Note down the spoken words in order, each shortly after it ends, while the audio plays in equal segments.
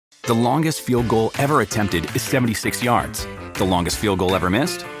The longest field goal ever attempted is 76 yards. The longest field goal ever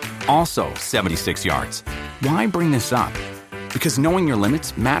missed? Also 76 yards. Why bring this up? Because knowing your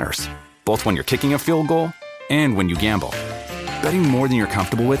limits matters, both when you're kicking a field goal and when you gamble. Betting more than you're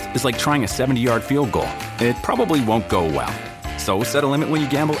comfortable with is like trying a 70-yard field goal. It probably won't go well. So set a limit when you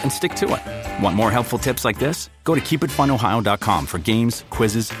gamble and stick to it. Want more helpful tips like this? Go to keepitfunohio.com for games,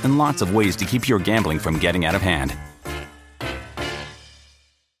 quizzes, and lots of ways to keep your gambling from getting out of hand.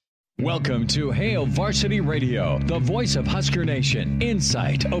 Welcome to Hail Varsity Radio, the voice of Husker Nation.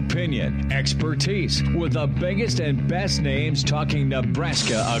 Insight, opinion, expertise, with the biggest and best names talking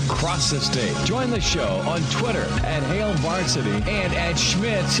Nebraska across the state. Join the show on Twitter at Hail Varsity and at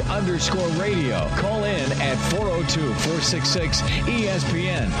Schmitz_radio. Call in at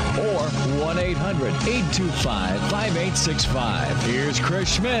 402-466-ESPN or 1-800-825-5865. Here's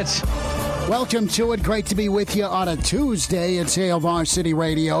Chris Schmitz. Welcome to it. Great to be with you on a Tuesday. It's Hail Varsity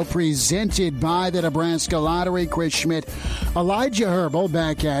Radio, presented by the Nebraska Lottery. Chris Schmidt, Elijah Herbal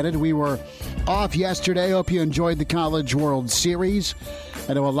back at it. We were off yesterday. Hope you enjoyed the College World Series.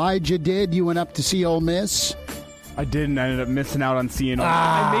 I know Elijah did. You went up to see Ole Miss. I didn't. I ended up missing out on seeing Ole Miss.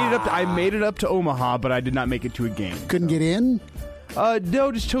 I made it up to Omaha, but I did not make it to a game. Couldn't get in?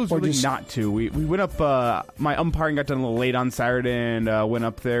 No, just chose not to. We went up, my umpiring got done a little late on Saturday and went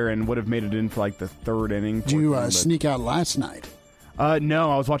up there and would have made it in for like the third inning. Did you sneak out last night? No,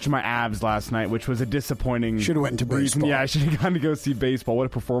 I was watching my Avs last night, which was a disappointing. Should have went to baseball. Yeah, I should have gone to go see baseball. What a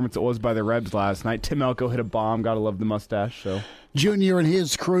performance it was by the Rebs last night. Tim Elko hit a bomb. Gotta love the mustache. So Junior and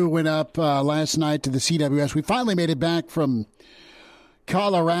his crew went up last night to the CWS. We finally made it back from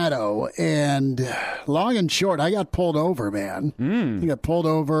Colorado, and long and short, I got pulled over, man. I got pulled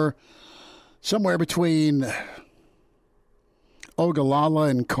over somewhere between Ogallala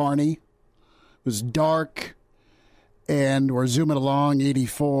and Kearney. It was dark, and we're zooming along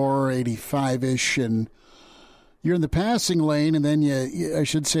 84, 85-ish, and you're in the passing lane, and then I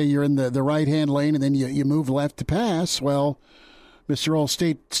should say you're in the right-hand lane, and then you move left to pass. Well, Mr. Old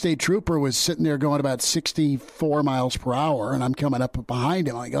State Trooper was sitting there going about 64 miles per hour, and I'm coming up behind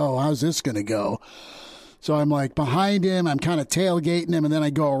him. I'm like, oh, how's this going to go? So I'm like behind him. I'm kind of tailgating him, and then I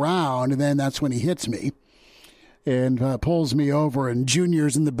go around, and then that's when he hits me and pulls me over. And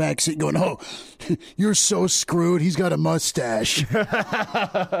Junior's in the backseat going, oh, you're so screwed. He's got a mustache.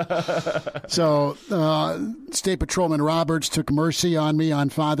 So State Patrolman Roberts took mercy on me on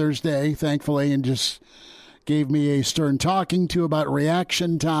Father's Day, thankfully, and just gave me a stern talking to about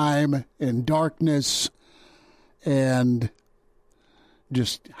reaction time and darkness and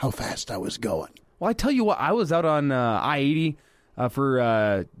just how fast I was going. Well, I tell you what, I was out on I-80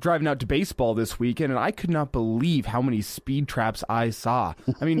 for driving out to baseball this weekend, and I could not believe how many speed traps I saw.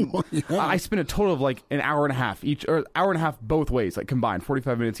 I mean, yeah. I spent a total of like an hour and a half each, or hour and a half both ways, like combined,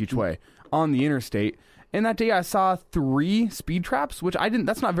 45 minutes each way on the interstate. And that day I saw 3 speed traps, which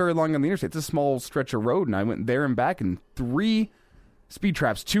that's not very long on the interstate. It's a small stretch of road, and I went there and back, and 3 speed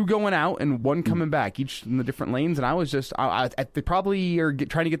traps, 2 going out and 1 coming back, each in the different lanes. And I was just, they probably are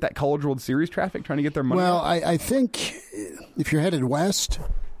trying to get that College World Series traffic, trying to get their money. Well, I think if you're headed west,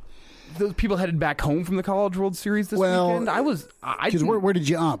 those people headed back home from the College World Series this weekend. Because where did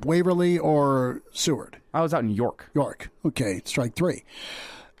you up? Waverly or Seward? I was out in York. York. Okay, strike 3.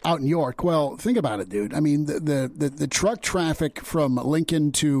 Out in York. Well, think about it, dude. I mean, the truck traffic from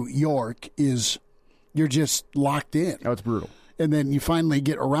Lincoln to York is, you're just locked in. Oh, it's brutal. And then you finally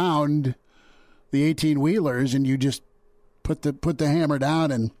get around the 18-wheelers, and you just put the hammer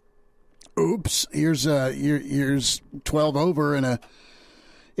down, and oops, here's 12 over and a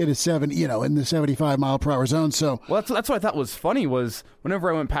 7, in the 75 mile per hour zone. So well, that's what I thought was funny was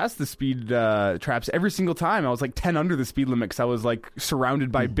whenever I went past the speed traps, every single time I was like 10 under the speed limit because I was like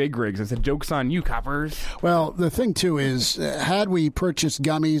surrounded by big rigs. I said, "Joke's on you, coppers." Well, the thing too is, had we purchased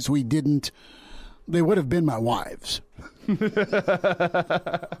gummies, we didn't. They would have been my wives. It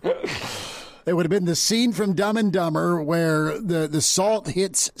would have been the scene from Dumb and Dumber where the salt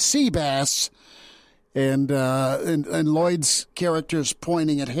hits sea bass. And Lloyd's character's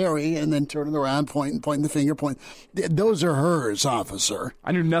pointing at Harry and then turning around, pointing the finger, Those are hers, officer.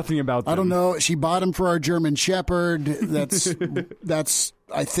 I knew nothing about them. I don't know. She bought him for our German Shepherd. That's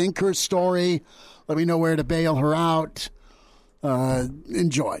I think, her story. Let me know where to bail her out.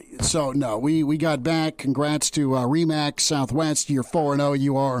 Enjoy. So, no, we got back. Congrats to Remax Southwest. You're 4-0.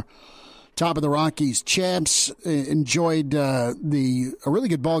 You are top of the Rockies champs. Enjoyed a really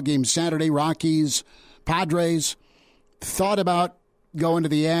good ball game Saturday. Rockies, Padres. Thought about going to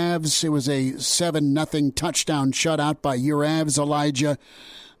the Avs. It was a 7-0 touchdown shutout by your Avs, Elijah.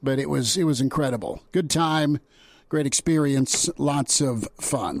 But it was incredible. Good time. Great experience, lots of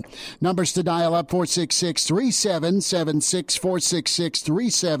fun. Numbers to dial up,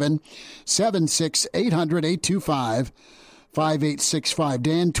 466-3776, 466-3776, 800-825-5865.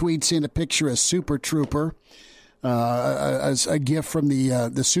 Dan tweets in a picture of Super Trooper, as a gift from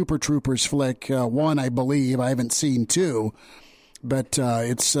the Super Troopers flick. One, I believe. I haven't seen two. But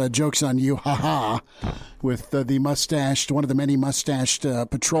it's Joke's on You, haha, with the mustached, one of the many mustached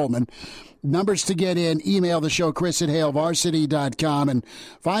patrolmen. Numbers to get in, email the show, Chris@HailVarsity.com, and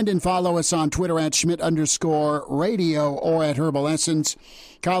find and follow us on Twitter @Schmidt_radio or at Herbal Essence.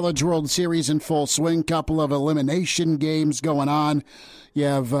 College World Series in full swing, couple of elimination games going on. You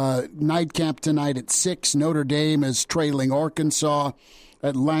have nightcap tonight at 6. Notre Dame is trailing Arkansas.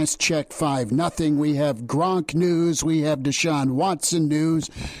 At last check, 5-0. We have Gronk news. We have Deshaun Watson news.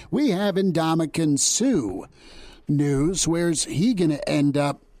 We have Ndamukong Suh news. Where's he going to end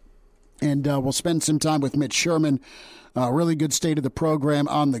up? And we'll spend some time with Mitch Sherman. Really good state of the program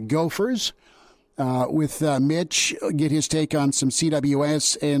on the Gophers. With Mitch, get his take on some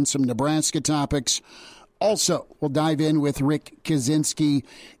CWS and some Nebraska topics. Also, we'll dive in with Rick Kaczynski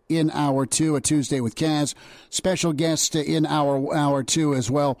in Hour 2, a Tuesday with Kaz. Special guest in Hour 2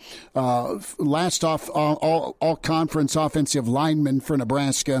 as well. Last off, all conference offensive lineman for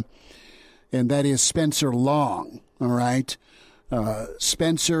Nebraska, and that is Spencer Long. All right.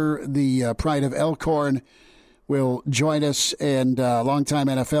 Spencer, the pride of Elkhorn, will join us, and longtime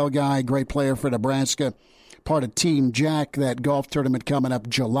NFL guy, great player for Nebraska, part of Team Jack, that golf tournament coming up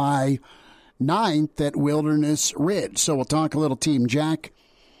July 9th at Wilderness Ridge. So we'll talk a little Team Jack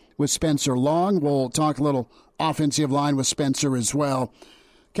with Spencer Long. We'll talk a little offensive line with Spencer as well,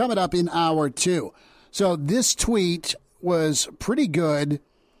 coming up in Hour 2. So this tweet was pretty good,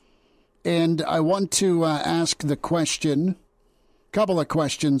 and I want to ask the question, couple of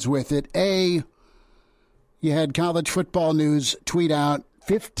questions with it. A, you had College Football News tweet out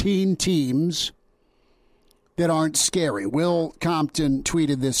 15 teams that aren't scary. Will Compton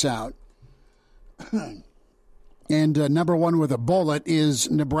tweeted this out. And number one with a bullet is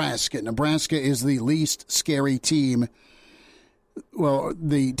Nebraska. Nebraska is the least scary team. Well,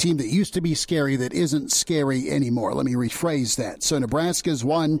 the team that used to be scary that isn't scary anymore. Let me rephrase that. So Nebraska's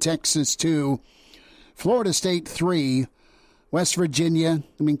 1, Texas 2, Florida State 3, West Virginia.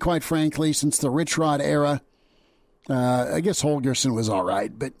 I mean, quite frankly, since the Rich Rod era, I guess Holgerson was all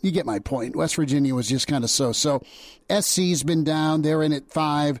right, but you get my point. West Virginia was just kind of so-so. SC's been down. They're in at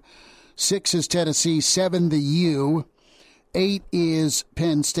 5. 6 is Tennessee, 7 the U, 8 is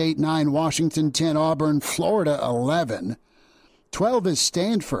Penn State, 9 Washington, 10 Auburn, Florida 11, 12 is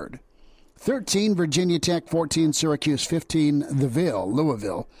Stanford, 13 Virginia Tech, 14 Syracuse, 15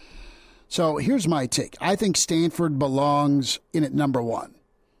 Louisville. So here's my take. I think Stanford belongs in at number 1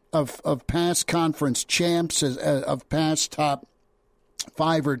 of past conference champs, of past top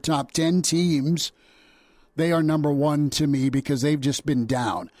 5 or top 10 teams. They are number 1 to me because they've just been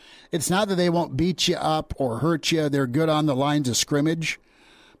down. It's not that they won't beat you up or hurt you. They're good on the lines of scrimmage,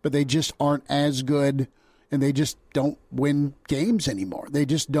 but they just aren't as good, and they just don't win games anymore. They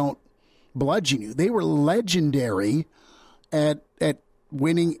just don't bludgeon you. They were legendary at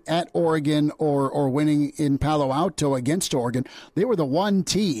winning at Oregon or winning in Palo Alto against Oregon. They were the one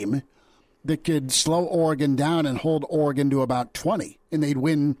team that could slow Oregon down and hold Oregon to about 20, and they'd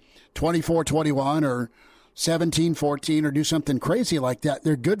win 24-21 or 17-14 or do something crazy like that.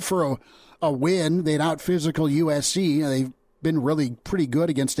 They're good for a win. They'd out-physical USC. They've been really pretty good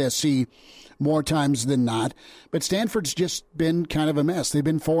against SC more times than not. But Stanford's just been kind of a mess. They've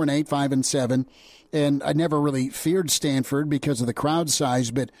been 4-8, 5-7, and I never really feared Stanford because of the crowd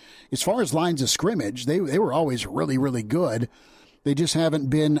size. But as far as lines of scrimmage, they were always really, really good. They just haven't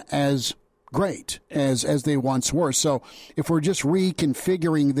been as great as they once were. So if we're just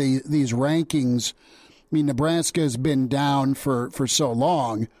reconfiguring these rankings, I mean, Nebraska has been down for so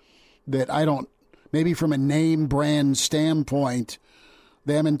long that I don't, maybe from a name brand standpoint,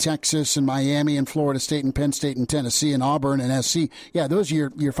 them in Texas and Miami and Florida State and Penn State and Tennessee and Auburn and SC, yeah, those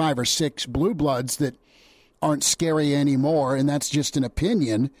are your 5 or 6 blue bloods that aren't scary anymore, and that's just an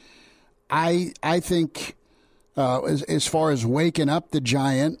opinion. I think as far as waking up the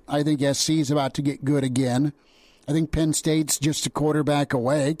giant, I think SC is about to get good again. I think Penn State's just a quarterback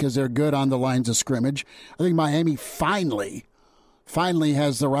away because they're good on the lines of scrimmage. I think Miami finally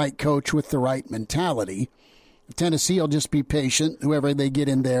has the right coach with the right mentality. Tennessee will just be patient, whoever they get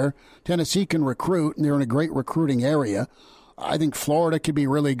in there. Tennessee can recruit, and they're in a great recruiting area. I think Florida could be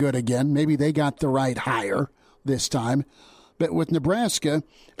really good again. Maybe they got the right hire this time. But with Nebraska,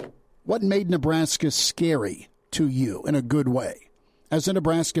 what made Nebraska scary to you in a good way? As a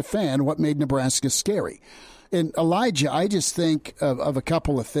Nebraska fan, what made Nebraska scary? And Elijah, I just think of a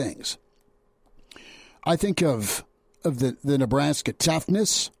couple of things. I think of the Nebraska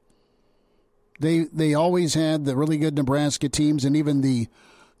toughness. They always had the really good Nebraska teams, and even the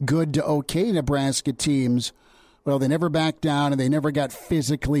good to okay Nebraska teams. Well, they never backed down, and they never got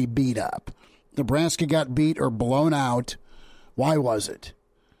physically beat up. Nebraska got beat or blown out. Why was it?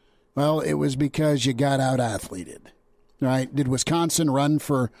 Well, it was because you got out-athleted, right? Did Wisconsin run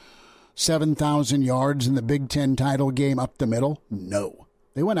for 7,000 yards in the Big Ten title game up the middle? No.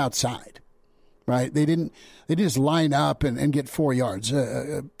 They went outside, right? They didn't just line up and get 4 yards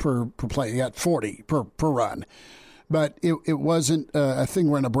per play. They got 40 per run. But it wasn't a thing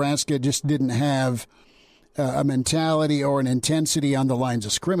where Nebraska just didn't have a mentality or an intensity on the lines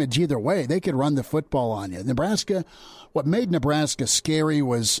of scrimmage. Either way, they could run the football on you. Nebraska, what made Nebraska scary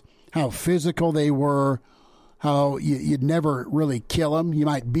was how physical they were, how you'd never really kill them. You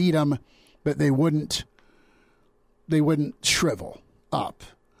might beat them, but they wouldn't shrivel up.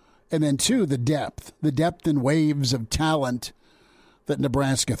 And then, two, the depth and waves of talent that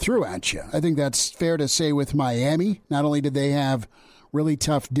Nebraska threw at you. I think that's fair to say with Miami. Not only did they have really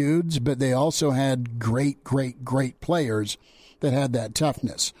tough dudes, but they also had great players that had that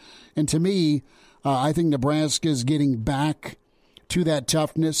toughness. And to me, I think Nebraska is getting back to that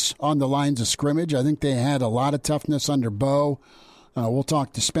toughness on the lines of scrimmage. I think they had a lot of toughness under Bo. We'll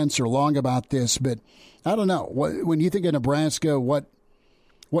talk to Spencer Long about this, but I don't know. When you think of Nebraska, what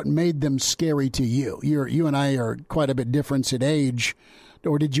made them scary to you? You and I are quite a bit different in age.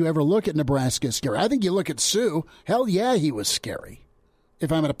 Or did you ever look at Nebraska as scary? I think you look at Sue. Hell yeah, he was scary.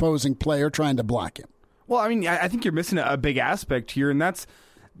 If I'm an opposing player trying to block him. Well, I mean, I think you're missing a big aspect here, and that's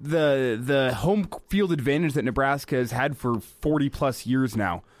the home field advantage that Nebraska has had for 40-plus years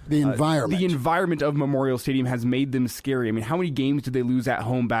now. The environment. The environment of Memorial Stadium has made them scary. I mean, how many games did they lose at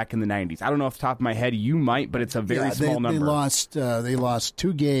home back in the 90s? I don't know off the top of my head. You might, but it's a very small number. They lost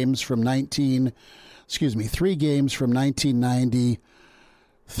 3 games from 1990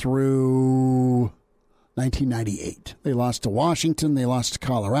 through 1998. They lost to Washington, they lost to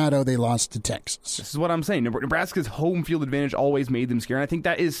Colorado, they lost to Texas. This is what I'm saying. Nebraska's home field advantage always made them scary, and I think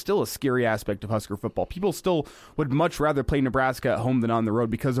that is still a scary aspect of Husker football. People still would much rather play Nebraska at home than on the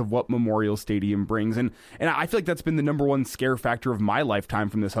road because of what Memorial Stadium brings, and I feel like that's been the number one scare factor of my lifetime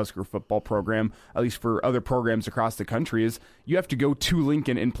from this Husker football program, at least for other programs across the country, is you have to go to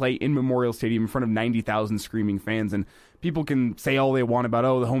Lincoln and play in Memorial Stadium in front of 90,000 screaming fans, and people can say all they want about,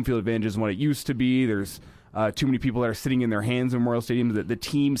 the home field advantage isn't what it used to be. There's too many people that are sitting in their hands in Memorial Stadium. The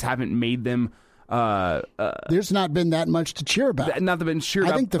teams haven't made them. There's not been that much to cheer about. I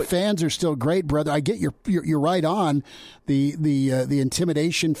think the fans are still great, brother. I get you're right on the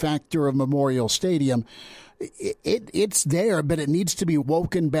intimidation factor of Memorial Stadium. It's there, but it needs to be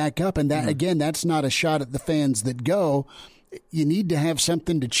woken back up. And that again, that's not a shot at the fans that go. You need to have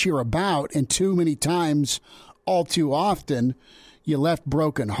something to cheer about, and too many times, all too often, you left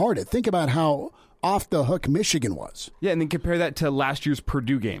brokenhearted. Think about how off the hook Michigan was. Yeah, and then compare that to last year's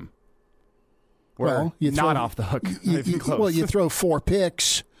Purdue game. Well, you not off the hook. You throw 4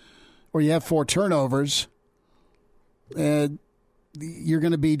 picks, or you have 4 turnovers, and you're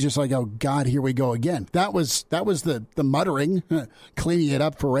going to be just like, oh God, here we go again. That was the muttering, cleaning it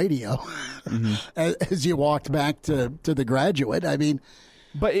up for radio, as you walked back to the Graduate. I mean.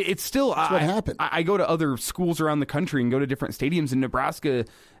 But it's still what happened. I go to other schools around the country and go to different stadiums, and Nebraska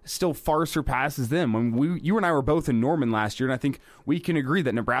still far surpasses them. When you and I were both in Norman last year, and I think we can agree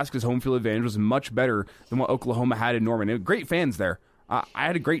that Nebraska's home field advantage was much better than what Oklahoma had in Norman. Great fans there. I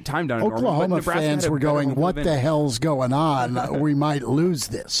had a great time down in Norman. Oklahoma fans were going, what the hell's going on? We might lose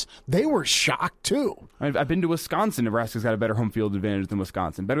this. They were shocked, too. I've been to Wisconsin. Nebraska's got a better home field advantage than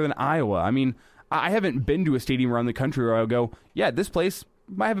Wisconsin, better than Iowa. I mean, I haven't been to a stadium around the country where I'll go, yeah, this place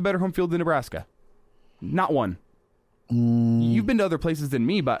might have a better home field than Nebraska. Not one. You've been to other places than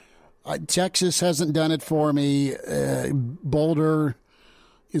me, but Texas hasn't done it for me. Boulder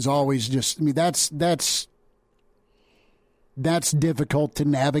is always just. I mean, that's difficult to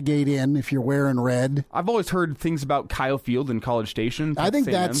navigate in if you're wearing red. I've always heard things about Kyle Field and College Station. I think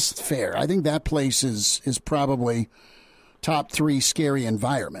that's fair. I think that place is probably top 3 scary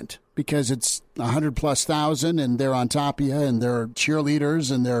environment because it's 100,000+ and they're on top of you and they're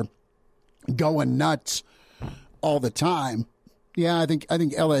cheerleaders and they're going nuts all the time. Yeah, I think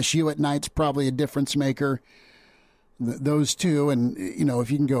LSU at night's probably a difference maker. Those two, and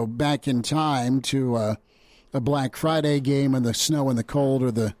if you can go back in time to a Black Friday game in the snow and the cold or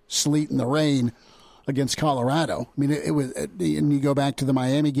the sleet and the rain against Colorado. I mean, it was, and you go back to the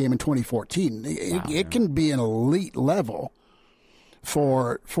Miami game in 2014. It can be an elite level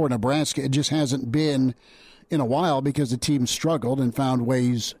for Nebraska. It just hasn't been in a while because the team struggled and found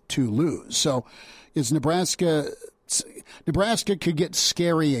ways to lose. So is Nebraska could get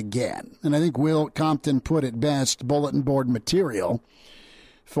scary again. And I think Will Compton put it best, bulletin board material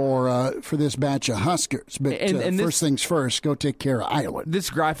for this batch of Huskers. But first things first, go take care of Iowa. This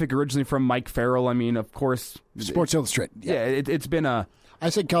graphic originally from Mike Farrell. I mean, of course. Sports Illustrated. Yeah, it's been a... I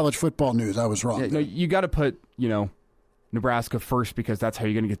said College Football News. I was wrong. Yeah, no, you got to put, Nebraska first because that's how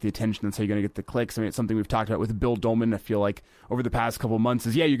you're going to get the attention. That's how you're going to get the clicks. I mean, it's something we've talked about with Bill Dolman. I feel like over the past couple of months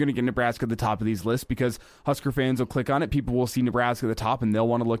is, you're going to get Nebraska at the top of these lists because Husker fans will click on it. People will see Nebraska at the top and they'll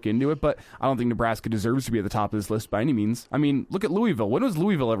want to look into it. But I don't think Nebraska deserves to be at the top of this list by any means. I mean, look at Louisville. When was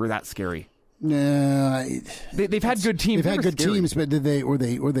Louisville ever that scary? No, they've had good teams. They've had good teams, but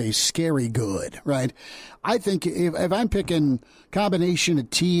were they scary good? Right. I think if I'm picking combination of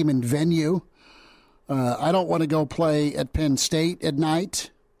team and venue, I don't want to go play at Penn State at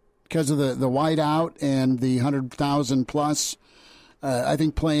night because of the whiteout and the 100,000 plus. I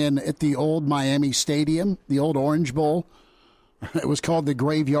think playing at the old Miami Stadium, the old Orange Bowl. It was called the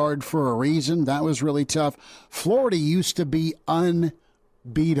Graveyard for a reason. That was really tough. Florida used to be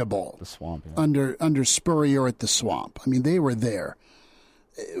unbeatable. The Swamp, yeah. Under Spurrier at the Swamp. I mean, they were there.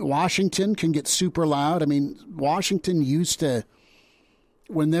 Washington can get super loud. I mean, Washington used to,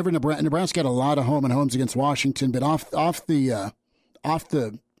 whenever Nebraska had a lot of home and homes against Washington, but off the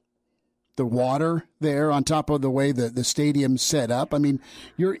water there on top of the way the stadium's set up, I mean,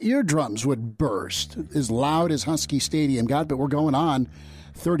 your eardrums would burst as loud as Husky Stadium got, but we're going on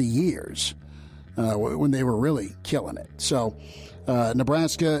 30 years when they were really killing it. So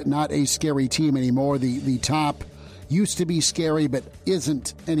Nebraska, not a scary team anymore. The top used to be scary, but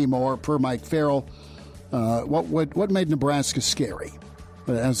isn't anymore, per Mike Farrell. What made Nebraska scary?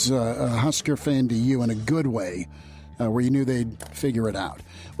 As a Husker fan to you in a good way, where you knew they'd figure it out.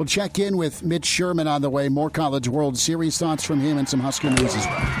 We'll check in with Mitch Sherman on the way. More College World Series thoughts from him and some Husker news as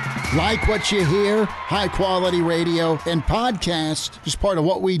well. Like what you hear, high-quality radio and podcast, just part of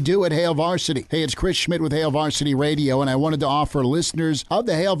what we do at Hail Varsity. Hey, it's Chris Schmidt with Hail Varsity Radio, and I wanted to offer listeners of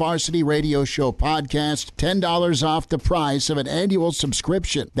the Hail Varsity Radio Show podcast $10 off the price of an annual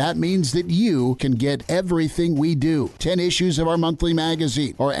subscription. That means that you can get everything we do. 10 issues of our monthly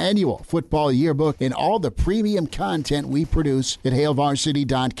magazine, our annual football yearbook, and all the premium content we produce at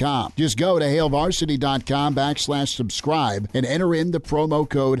HailVarsity.com. Just go to HailVarsity.com/subscribe and enter in the promo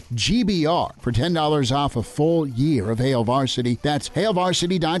code GBR for $10 off a full year of Hail Varsity. That's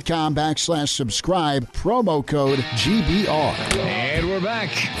HailVarsity.com/subscribe, promo code GBR. And we're back.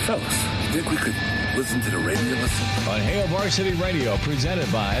 Fellas, you think we could listen to the radio on Hail Varsity Radio, presented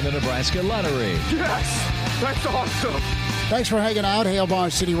by the Nebraska Lottery. Yes! That's awesome! Thanks for hanging out. Hail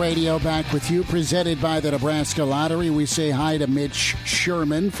Varsity Radio back with you, presented by the Nebraska Lottery. We say hi to Mitch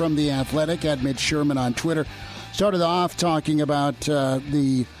Sherman from The Athletic, at Mitch Sherman on Twitter. Started off talking about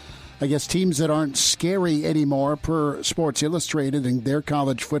teams that aren't scary anymore per Sports Illustrated and their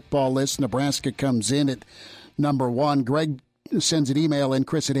college football list. Nebraska comes in at number one. Greg sends an email in,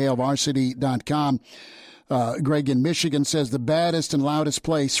 Chris at HailVarsity.com. Greg in Michigan says the baddest and loudest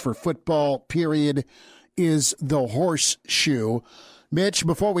place for football, period, is the Horseshoe. Mitch,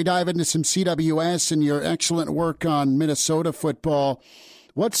 before we dive into some CWS and your excellent work on Minnesota football,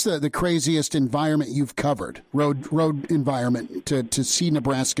 what's the craziest environment you've covered, road environment, to see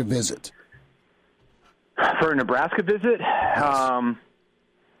Nebraska visit? For a Nebraska visit,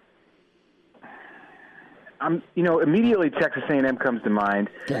 immediately Texas A&M comes to mind.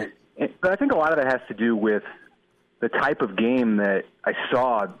 Okay. But I think a lot of it has to do with the type of game that I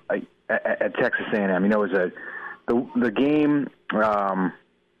saw at Texas A&M. It was the game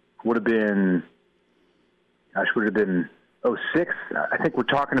would have been 06. I think we're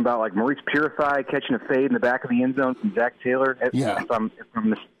talking about like Maurice Purify catching a fade in the back of the end zone from Zach Taylor. Yeah. If I'm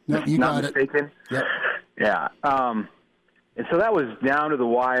not mistaken. Yep. Yeah. And so that was down to the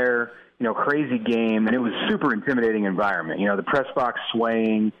wire, crazy game, and it was super intimidating environment. The press box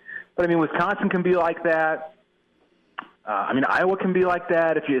swaying. But Wisconsin can be like that. Iowa can be like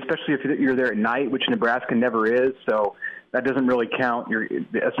that, especially if you're there at night, which Nebraska never is. So that doesn't really count.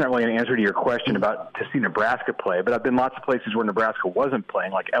 That's not really an answer to your question about to see Nebraska play. But I've been lots of places where Nebraska wasn't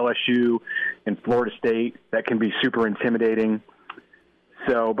playing, like LSU and Florida State. That can be super intimidating.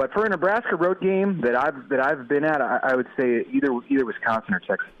 So, but for a Nebraska road game that I've been at, I would say either Wisconsin or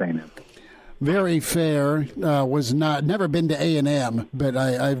Texas A&M. Very fair. Never been to A&M, but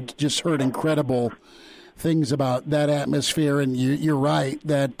I've just heard incredible things about that atmosphere, and you're right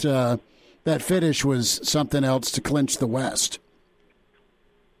that finish was something else to clinch the West.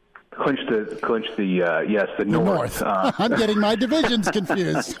 the North. I'm getting my divisions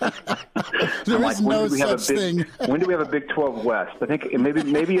confused. There is no such thing. When do we have a Big 12 West? I think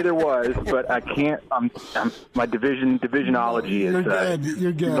maybe there was, but I can't. My divisionology is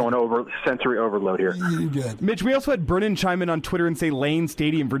You're good. Going over sensory overload here. You're good. Mitch, we also had Brennan chime in on Twitter and say Lane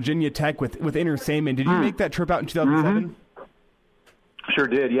Stadium, Virginia Tech with Inner Sandman. Did you make that trip out in 2007? Mm-hmm. Sure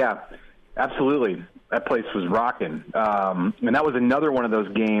did, yeah. Absolutely. That place was rocking. And that was another one of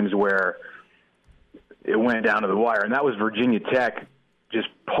those games where it went down to the wire. And that was Virginia Tech just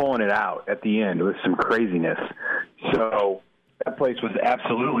pulling it out at the end with some craziness. So that place was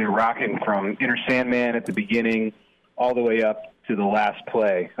absolutely rocking from Inner Sandman at the beginning all the way up to the last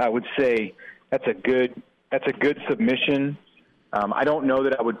play. I would say that's a good submission. I don't know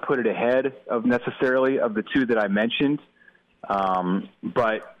that I would put it ahead of necessarily of the two that I mentioned.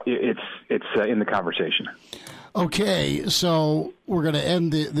 But it's in the conversation. Okay, so we're going to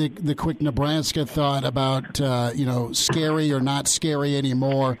end the quick Nebraska thought about scary or not scary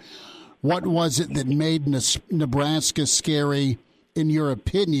anymore. What was it that made Nebraska scary, in your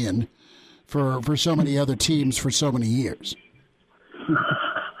opinion, for so many other teams for so many years?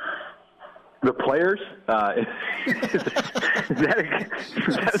 The players? Is that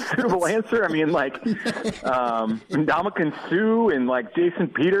a suitable answer? I mean, Ndamukong Suh and Jason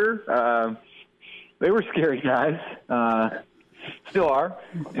Peter, they were scary guys. Still are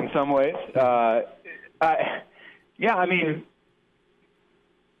in some ways. I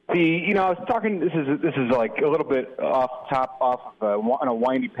was talking. This is like a little bit on a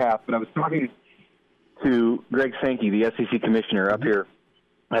windy path, but I was talking to Greg Sankey, the SEC commissioner, up here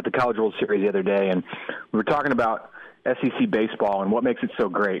at the College World Series the other day, and we were talking about SEC baseball and what makes it so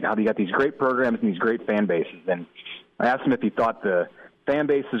great. How you got these great programs and these great fan bases. And I asked him if he thought the fan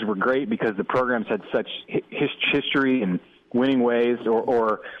bases were great because the programs had such history and winning ways,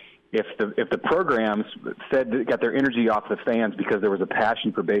 or if the programs got their energy off the fans because there was a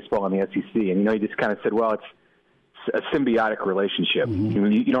passion for baseball in the SEC. And he just kind of said, well, it's a symbiotic relationship.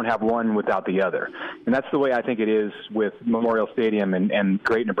 Mm-hmm. You don't have one without the other. And that's the way I think it is with Memorial Stadium and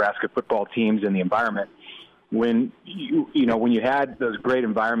great Nebraska football teams and the environment. When when you had those great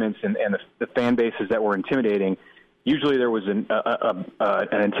environments and the fan bases that were intimidating, usually there was an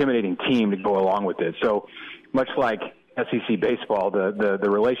intimidating team to go along with it. So much like SEC baseball,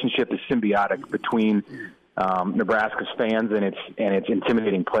 the relationship is symbiotic between Nebraska's fans and its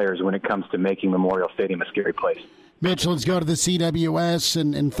intimidating players when it comes to making Memorial Stadium a scary place. Mitch, let's go to the CWS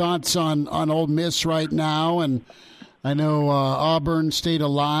and thoughts on Ole Miss right now. And I know Auburn stayed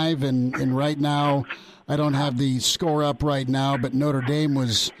alive, and right now, I don't have the score up right now, but Notre Dame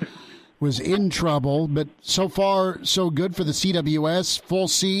was in trouble. But so far, so good for the CWS. Full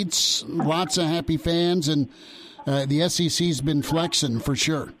seats, lots of happy fans, and the SEC's been flexing for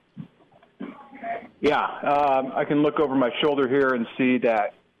sure. Yeah, I can look over my shoulder here and see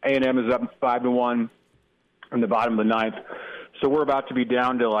that A&M is up 5-1 in the bottom of the ninth. So we're about to be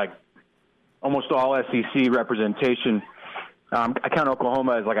down to almost all SEC representation. I count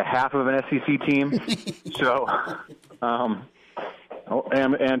Oklahoma as a half of an SEC team. So,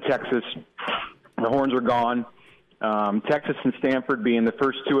 and Texas, the Horns are gone. Texas and Stanford being the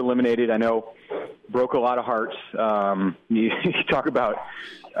first two eliminated, I know broke a lot of hearts. You talk about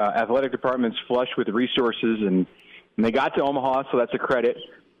athletic departments flush with resources, and they got to Omaha, so that's a credit.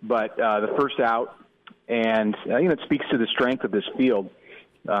 But the first out, and it speaks to the strength of this field.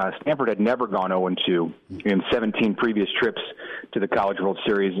 Stanford had never gone 0-2 in 17 previous trips to the College World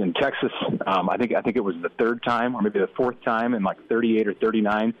Series. In Texas, I think it was the third time, or maybe the fourth time in 38 or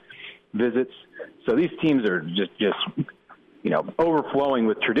 39 visits. So these teams are just overflowing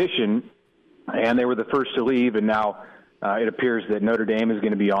with tradition, and they were the first to leave, and now it appears that Notre Dame is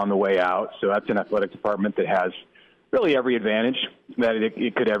going to be on the way out. So that's an athletic department that has really every advantage that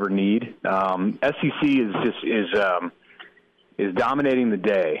it could ever need. SEC is dominating the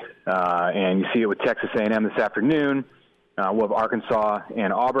day, and you see it with Texas A&M this afternoon. We'll have Arkansas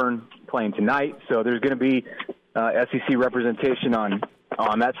and Auburn playing tonight, so there's going to be SEC representation on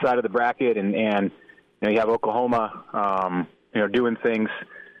that side of the bracket, and you have Oklahoma, doing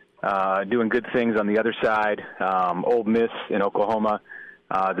good things on the other side. Ole Miss and Oklahoma,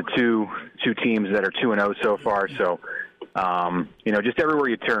 the two teams that are 2-0 so far. So, just everywhere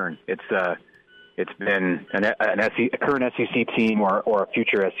you turn, it's been a current SEC team or a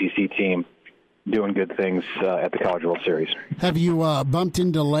future SEC team doing good things at the College World Series. Have you bumped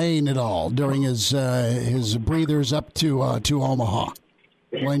into Lane at all during his breathers up to Omaha?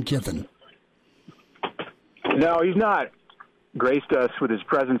 Lane Kiffin. No, he's not graced us with his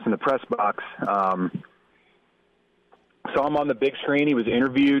presence in the press box. Saw him on the big screen. He was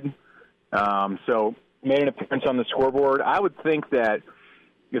interviewed So made an appearance on the scoreboard. I would think that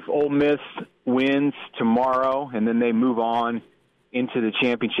if Ole Miss wins tomorrow and then they move on into the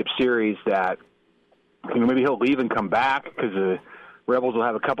championship series, that maybe he'll leave and come back because the Rebels will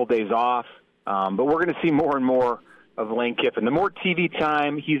have a couple days off. But we're going to see more and more of Lane Kiffin. The more TV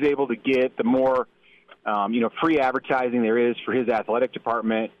time he's able to get, the more free advertising there is for his athletic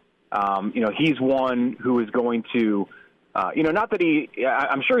department. He's one who is going to, not that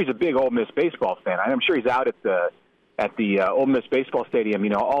I'm sure he's a big Ole Miss baseball fan. I'm sure he's out at the Ole Miss baseball stadium,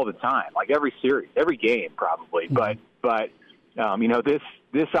 all the time, like every series, every game probably. Mm-hmm. But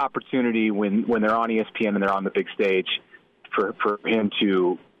this opportunity when they're on ESPN and they're on the big stage for him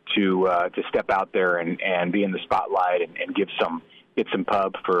to step out there and be in the spotlight and get some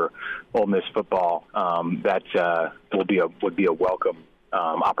pub for Ole Miss football, that would be a welcome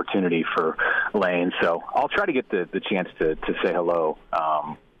opportunity for Lane. So I'll try to get the chance to say hello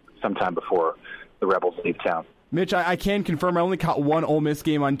sometime before the Rebels leave town. Mitch, I can confirm I only caught one Ole Miss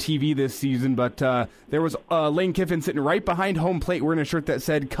game on TV this season, but there was Lane Kiffin sitting right behind home plate wearing a shirt that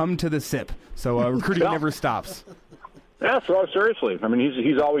said, "Come to the SIP." So recruiting never stops. Yeah, so seriously. I mean,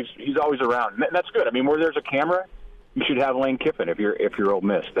 he's always around. And that's good. I mean, where there's a camera, you should have Lane Kiffin if you're Ole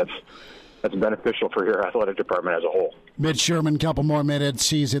Miss. That's beneficial for your athletic department as a whole. Mitch Sherman, couple more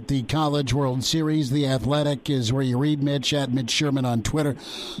minutes. He's at the College World Series. The Athletic is where you read Mitch, at Mitch Sherman on Twitter.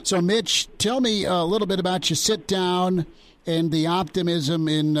 So, Mitch, tell me a little bit about your sit-down and the optimism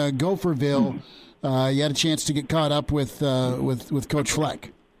in Gopherville. You had a chance to get caught up with Coach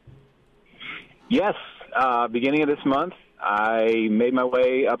Fleck. Yes. Beginning of this month, I made my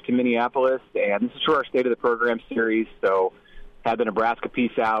way up to Minneapolis, and this is for our State of the Program series. So, had the Nebraska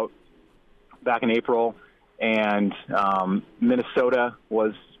piece out back in April, and Minnesota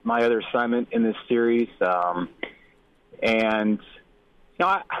was my other assignment in this series. I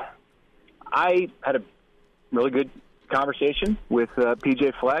had a really good conversation with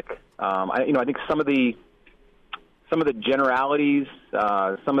PJ Fleck. I think some of the generalities,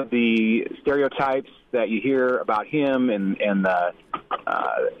 some of the stereotypes that you hear about him, and the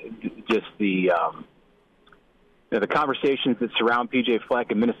conversations that surround PJ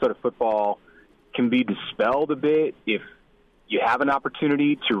Fleck and Minnesota football can be dispelled a bit if you have an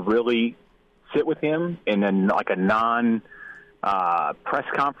opportunity to really sit with him in like a non press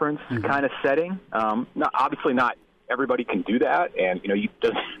conference kind of setting. Obviously not everybody can do that, and you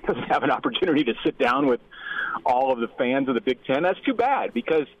doesn't have an opportunity to sit down with all of the fans of the Big Ten. That's too bad,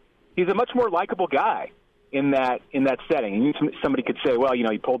 because he's a much more likable guy in that setting. And somebody could say, well,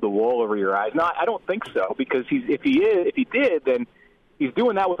 he pulled the wool over your eyes. No, I don't think so, because if he did, then he's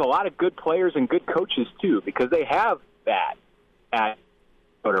doing that with a lot of good players and good coaches too, because they have that at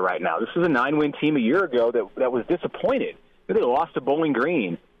Minnesota right now. This is a 9-win team a year ago that was disappointed. They lost to Bowling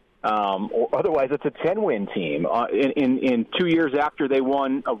Green. Or otherwise, it's a 10-win team in 2 years after they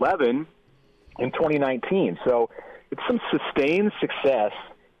won 11 in 2019. So it's some sustained success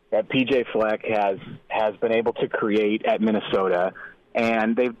that PJ Fleck has been able to create at Minnesota,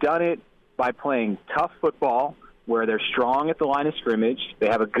 and they've done it by playing tough football where they're strong at the line of scrimmage. They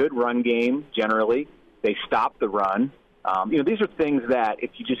have a good run game generally. They stop the run. These are things that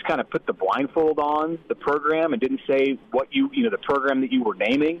if you just kind of put the blindfold on the program and didn't say what the program that you were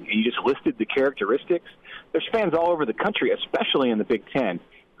naming, and you just listed the characteristics, there's fans all over the country, especially in the Big Ten,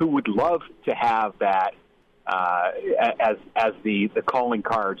 who would love to have that as the calling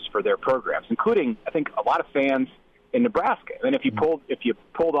cards for their programs, including, I think, a lot of fans in Nebraska. And if you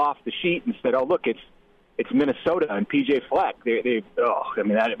pulled off the sheet and said, "Oh, look, it's Minnesota and PJ Fleck," we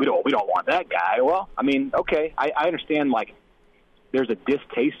don't want that guy. Well, I mean, okay, I understand. Like, there's a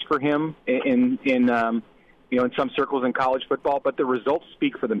distaste for him in some circles in college football, but the results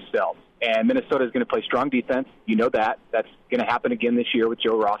speak for themselves. And Minnesota is going to play strong defense. You know that. That's going to happen again this year with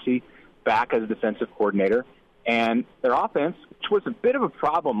Joe Rossi back as a defensive coordinator. And their offense, which was a bit of a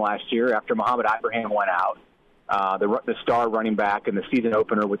problem last year after Mohamed Ibrahim went out, the star running back in the season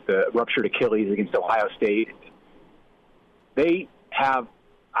opener with the ruptured Achilles against Ohio State. They have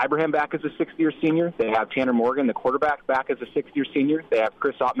Ibrahim back as a sixth-year senior. They have Tanner Morgan, the quarterback, back as a sixth-year senior. They have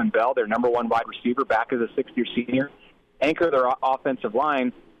Chris Ottman-Bell, their number one wide receiver, back as a sixth-year senior. Anchor their offensive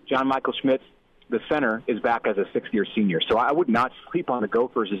line, John Michael Schmitz, the center, is back as a sixth-year senior. So I would not sleep on the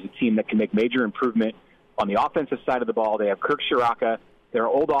Gophers as a team that can make major improvement on the offensive side of the ball. They have Kirk Shiraka, their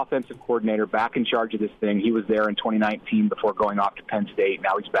old offensive coordinator, back in charge of this thing. He was there in 2019 before going off to Penn State.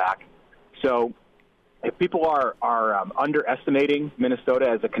 Now he's back. So if people are underestimating Minnesota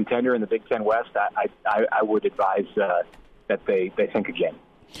as a contender in the Big Ten West, I would advise that they think again.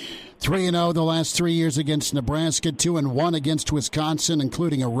 3-0 the last 3 years against Nebraska, 2-1 against Wisconsin,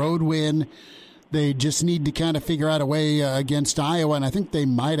 including a road win. They just need to kind of figure out a way against Iowa, and I think they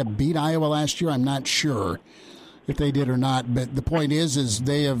might have beat Iowa last year. I'm not sure if they did or not, but the point is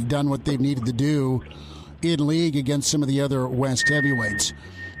they have done what they've needed to do in league against some of the other West heavyweights.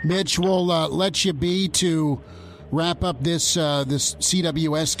 Mitch, we'll let you be to wrap up this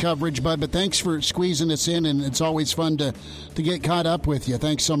CWS coverage, bud, but thanks for squeezing us in, and it's always fun to get caught up with you.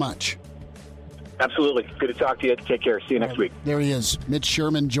 Thanks so much. Absolutely. Good to talk to you. Take care. See you next week. There he is. Mitch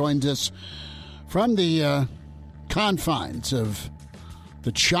Sherman joins us from the confines of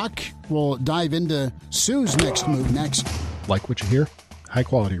the Chuck. We'll dive into Sue's next move next. Like what you hear?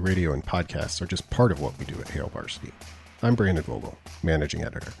 High-quality radio and podcasts are just part of what we do at Hail Varsity. I'm Brandon Vogel, managing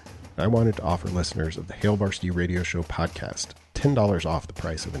editor. I wanted to offer listeners of the Hail Varsity Radio Show podcast $10 off the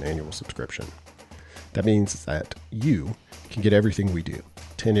price of an annual subscription. That means that you can get everything we do,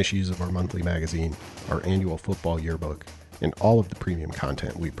 10 issues of our monthly magazine, our annual football yearbook, and all of the premium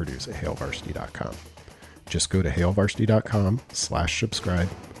content we produce at hailvarsity.com. Just go to hailvarsity.com/subscribe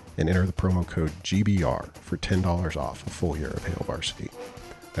and enter the promo code GBR for $10 off a full year of Hail Varsity.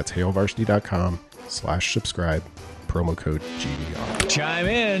 That's hailvarsity.com/subscribe. Promo code GBR. Chime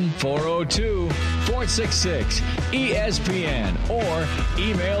in 402-466-ESPN or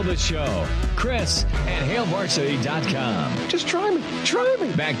email the show, Chris@HailVarsity.com. Just try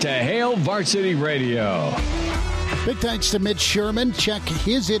me. Back to Hail Varsity Radio. Big thanks to Mitch Sherman. Check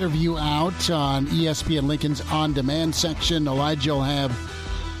his interview out on ESPN Lincoln's On Demand section. Elijah will have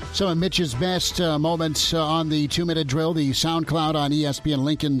some of Mitch's best moments on the 2-minute drill, the SoundCloud on ESPN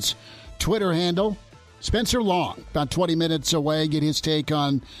Lincoln's Twitter handle. Spencer Long, about 20 minutes away, get his take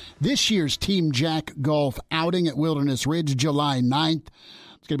on this year's Team Jack Golf outing at Wilderness Ridge, July 9th.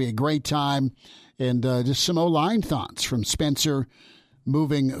 It's going to be a great time. And just some O-line thoughts from Spencer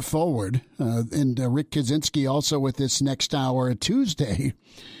moving forward. And Rick Kaczynski also with this next hour, Tuesday,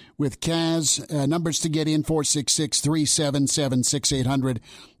 with Kaz. Numbers to get in, 466-377-6800,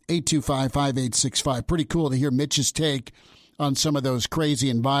 825-5865. Pretty cool to hear Mitch's take on some of those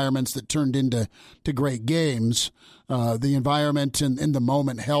crazy environments that turned into great games. The environment and in the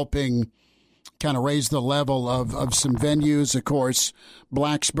moment helping kind of raise the level of some venues. Of course,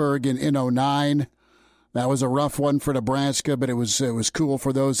 Blacksburg in 2009. That was a rough one for Nebraska, but it was cool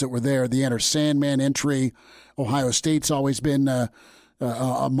for those that were there. The Enter Sandman entry. Ohio State's always been a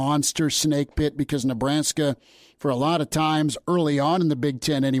monster snake pit because Nebraska, for a lot of times early on in the Big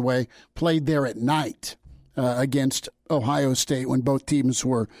Ten anyway, played there at night against Ohio State when both teams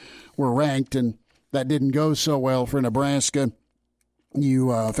were ranked, and that didn't go so well for Nebraska. You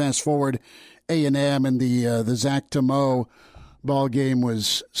fast forward A&M, and the Zach Tomo ball game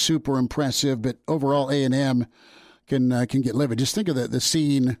was super impressive, but overall A&M can get livid. Just think of the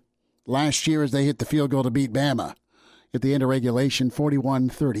scene last year as they hit the field goal to beat Bama at the end of regulation,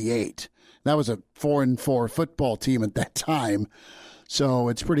 41-38. That was a 4-4 football team at that time, so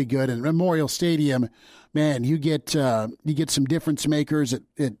it's pretty good. And Memorial Stadium, man, you get some difference makers at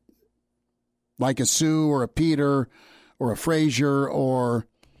like a Sue or a Peter or a Frazier, or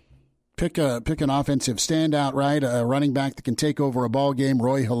pick an offensive standout, right? A running back that can take over a ball game,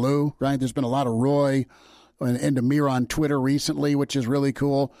 Roy Halou, right? There's been a lot of Roy and Amir on Twitter recently, which is really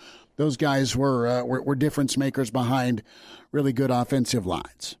cool. Those guys were difference makers behind really good offensive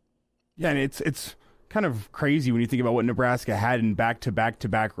lines. Yeah, and it's kind of crazy when you think about what Nebraska had in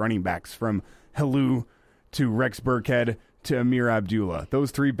back-to-back running backs, from Halou to Rex Burkhead to Amir Abdullah. Those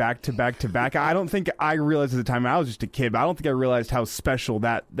three back-to-back. I don't think I realized at the time, I was just a kid, but I don't think I realized how special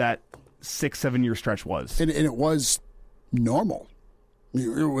that 6-7 year stretch was. And it was normal.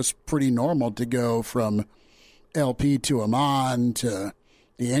 It was pretty normal to go from LP to Amon to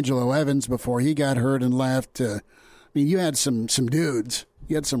D'Angelo Evans before he got hurt and left. You had some dudes.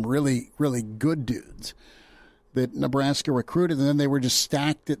 You had some really, really good dudes that Nebraska recruited, and then they were just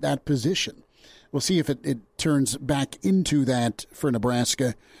stacked at that position. We'll see if it turns back into that for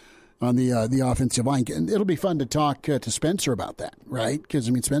Nebraska on the offensive line. And it'll be fun to talk to Spencer about that, right? Because,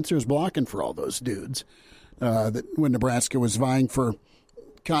 Spencer was blocking for all those dudes that when Nebraska was vying for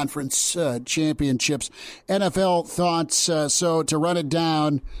conference championships. NFL thoughts. So to run it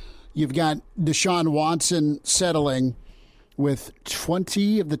down, you've got Deshaun Watson settling with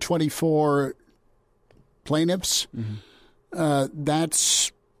 20 of the 24 plaintiffs. Mm-hmm.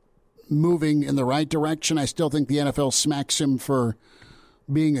 That's moving in the right direction. I still think the NFL smacks him for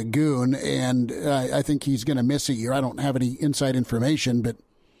being a goon, and I think he's going to miss a year. I don't have any inside information, but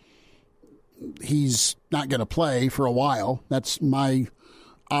he's not going to play for a while. That's my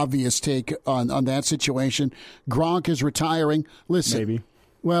obvious take on that situation. Gronk is retiring. Listen, maybe.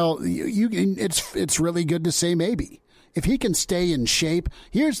 Well, it's really good to say maybe. If he can stay in shape,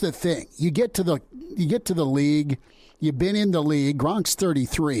 here's the thing. You get to the league, you've been in the league, Gronk's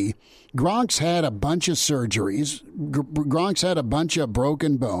 33. Gronk's had a bunch of surgeries. Gronk's had a bunch of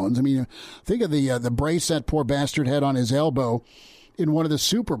broken bones. I mean, think of the brace that poor bastard had on his elbow in one of the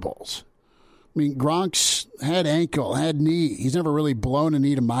Super Bowls. I mean, Gronk's had ankle, had knee. He's never really blown a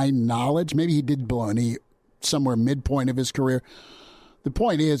knee to my knowledge. Maybe he did blow a knee somewhere midpoint of his career. The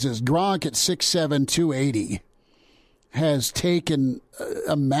point is Gronk at 6'7", 280 has taken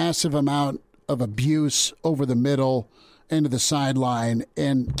a massive amount of abuse over the middle, into the sideline,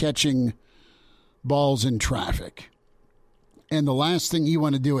 and catching balls in traffic. And the last thing you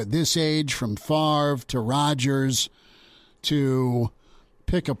want to do at this age, from Favre to Rodgers to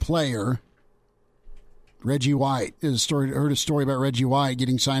pick a player, Reggie White. Heard a story about Reggie White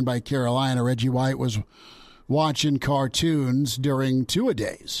getting signed by Carolina. Reggie White was watching cartoons during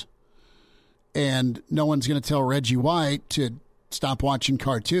two-a-days. And no one's going to tell Reggie White to stop watching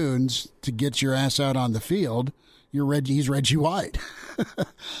cartoons to get your ass out on the field. He's Reggie White.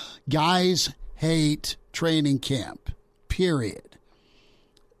 Guys hate training camp, period.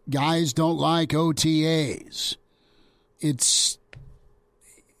 Guys don't like OTAs. It's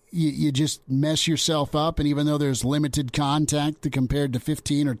you just mess yourself up, and even though there's limited contact compared to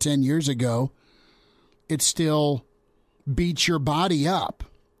 15 or 10 years ago, it still beats your body up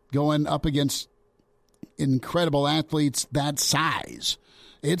going up against incredible athletes that size.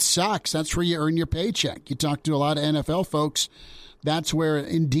 It sucks. That's where you earn your paycheck. You talk to a lot of NFL folks, that's where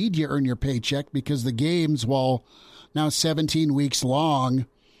indeed you earn your paycheck, because the games, while now 17 weeks long,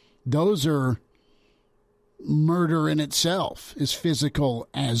 those are murder in itself, as physical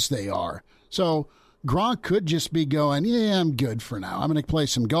as they are. So Gronk could just be going, yeah, I'm good for now. I'm going to play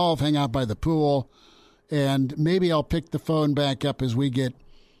some golf, hang out by the pool, and maybe I'll pick the phone back up as we get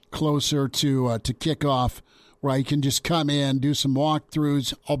closer to kickoff, where I can just come in, do some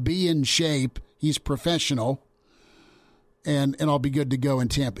walkthroughs. I'll be in shape. He's professional, and I'll be good to go in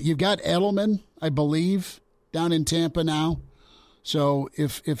Tampa. You've got Edelman, I believe, down in Tampa now. So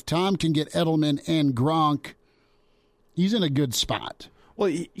if Tom can get Edelman and Gronk, he's in a good spot. Well,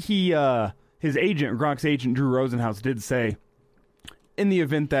 his agent, Gronk's agent, Drew Rosenhaus, did say, in the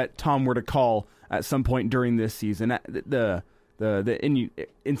event that Tom were to call at some point during this season, the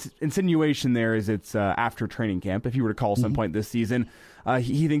insinuation there is it's after training camp. If he were to call some point this season,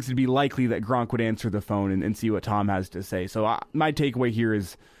 he thinks it'd be likely that Gronk would answer the phone and see what Tom has to say. So my takeaway here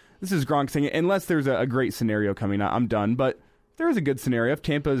is this is Gronk saying, unless there's a great scenario coming, I'm done. But there is a good scenario. If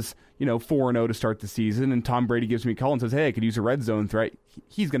Tampa's 4-0 to start the season, and Tom Brady gives me a call and says, hey, I could use a red zone threat,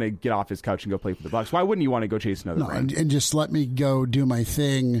 he's going to get off his couch and go play for the Bucs. Why wouldn't you want to go chase another ring? And just let me go do my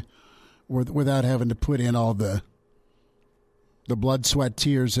thing without having to put in all the blood, sweat,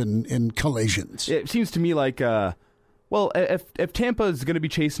 tears, and collisions. It seems to me like, if Tampa is going to be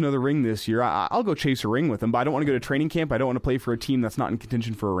chasing another ring this year, I'll go chase a ring with them, but I don't want to go to training camp. I don't want to play for a team that's not in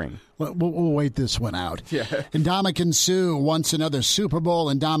contention for a ring. We'll wait this one out. Yeah. Ndamukong Suh wants another Super Bowl.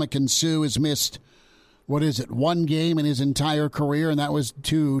 Ndamukong Suh has missed, one game in his entire career, and that was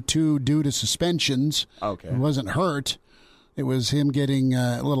two due to suspensions. Okay. He wasn't hurt. It was him getting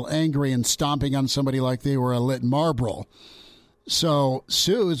a little angry and stomping on somebody like they were a lit Marlboro. So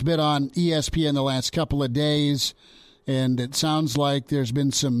Suh's been on ESPN the last couple of days, and it sounds like there's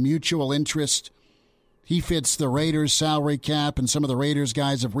been some mutual interest. He fits the Raiders' salary cap, and some of the Raiders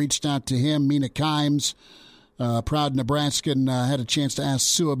guys have reached out to him. Mina Kimes, proud Nebraskan, had a chance to ask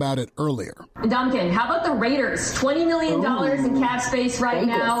Suh about it earlier. Ndamukong, how about the Raiders? $20 million in cap space right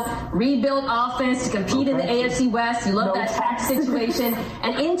now. Rebuilt offense to compete in the AFC West. You love that tax situation.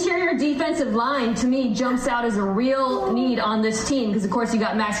 An interior defensive line, to me, jumps out as a real need on this team because, of course, you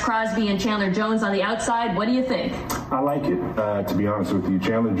got Max Crosby and Chandler Jones on the outside. What do you think? I like it, to be honest with you.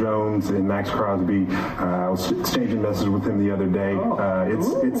 Chandler Jones and Max Crosby, I was exchanging messages with him the other day.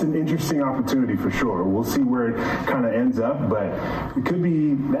 It's an interesting opportunity for sure. We'll see where it kind of ends up, but it could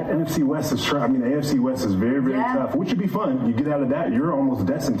be that NFC West is the AFC West is very, very tough, which would be fun. You get out of that, you're almost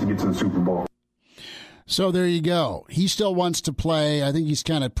destined to get to the Super Bowl. So there you go. He still wants to play. I think he's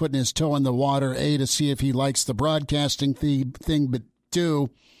kind of putting his toe in the water, A, to see if he likes the broadcasting thing, but 2,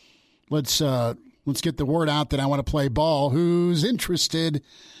 let's get the word out that I want to play ball. Who's interested?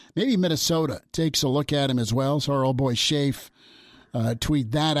 Maybe Minnesota takes a look at him as well. So our old boy Shafe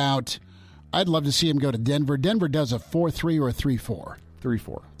tweet that out. I'd love to see him go to Denver. Denver does a 4-3 or a 3-4?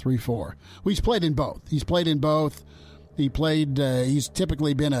 3-4. 3-4. Well, he's played in both. He's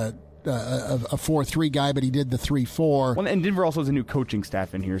typically been a 4-3 guy, but he did the 3-4. Well, and Denver also has a new coaching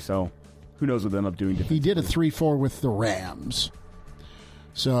staff in here, so who knows what they'll end up doing. He did a 3-4 with the Rams.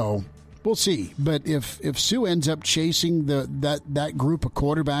 So we'll see. But if Sue ends up chasing that group of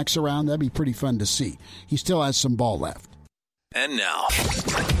quarterbacks around, that'd be pretty fun to see. He still has some ball left. And now,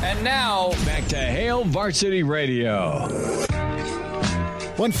 back to Hail Varsity Radio.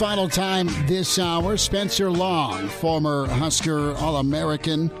 One final time this hour, Spencer Long, former Husker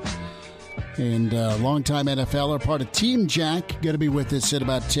All-American and longtime NFLer, part of Team Jack, going to be with us in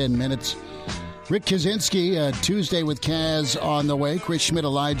about 10 minutes. Rick Kaczynski, Tuesday with Kaz on the way. Chris Schmidt,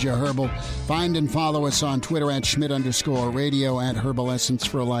 Elijah Herbal. Find and follow us on Twitter at Schmidt_radio, at Herbal Essence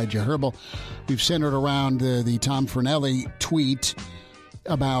for Elijah Herbal. We've centered around the Tom Fornelli tweet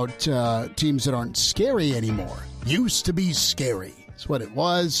about teams that aren't scary anymore. Used to be scary. That's what it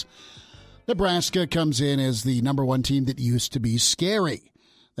was. Nebraska comes in as the number one team that used to be scary.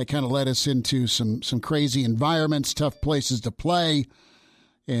 That kind of led us into some crazy environments, tough places to play.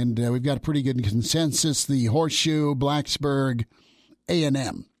 And we've got a pretty good consensus. The Horseshoe, Blacksburg,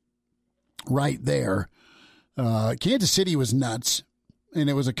 A&M, right there. Kansas City was nuts, and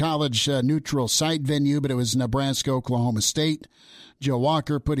it was a college-neutral site venue, but it was Nebraska, Oklahoma State. Joe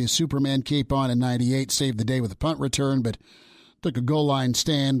Walker put his Superman cape on in 98, saved the day with a punt return, but took a goal line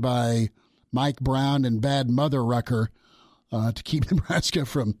stand by Mike Brown and Bad Mother Rucker to keep Nebraska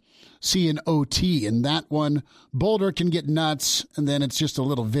from seeing OT. And that one, Boulder can get nuts, and then it's just a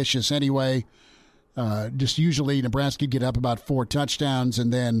little vicious anyway. Just usually Nebraska get up about 4 touchdowns,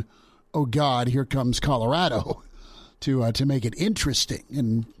 and then, oh God, here comes Colorado to make it interesting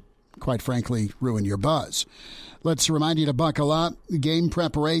and, quite frankly, ruin your buzz. Let's remind you to buckle up. Game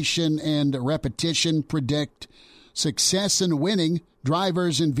preparation and repetition predict success and winning.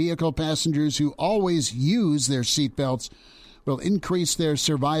 Drivers and vehicle passengers who always use their seatbelts will increase their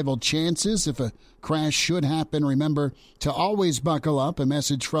survival chances. If a crash should happen, remember to always buckle up. A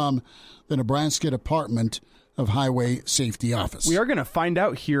message from the Nebraska Department of Highway Safety Office. We are going to find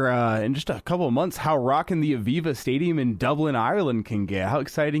out here in just a couple of months how rocking the Aviva Stadium in Dublin, Ireland can get. How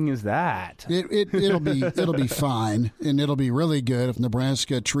exciting is that? It'll be fine, and it'll be really good if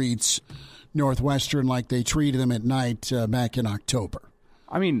Nebraska treats Northwestern like they treated them at night back in October.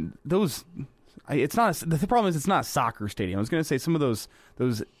 I mean, it's not. The problem is it's not a soccer stadium. I was going to say some of those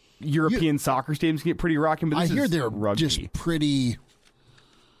European soccer stadiums can get pretty rocking, but this I hear is they're rugby. Just pretty.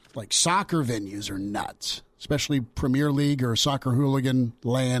 Like soccer venues are nuts, especially Premier League or Soccer Hooligan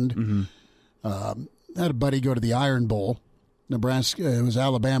land. Mm-hmm. I had a buddy go to the Iron Bowl, Nebraska. It was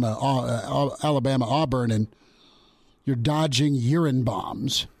Alabama Auburn, and you're dodging urine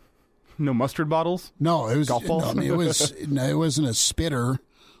bombs. No mustard bottles. No, it was golf balls. No, I mean, it wasn't a spitter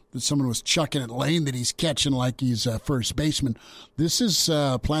that someone was chucking at lane that he's catching like he's first baseman. This is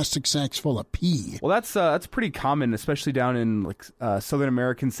plastic sacks full of pee. Well, that's pretty common, especially down in like Southern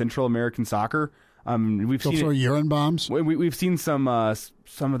American, Central American soccer. We've seen urine bombs. We've seen some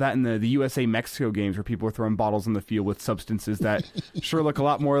of that in the USA Mexico games where people are throwing bottles in the field with substances that sure look a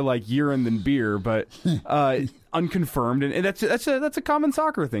lot more like urine than beer, but unconfirmed. And that's a common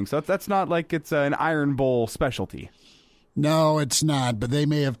soccer thing. So that's not like it's an Iron Bowl specialty. No, it's not, but they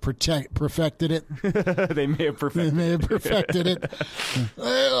may have perfected it. They may have perfected it.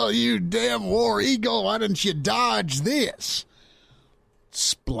 Well, you damn war eagle, why didn't you dodge this?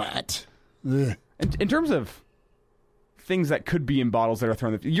 Splat. Ugh. In terms of things that could be in bottles that are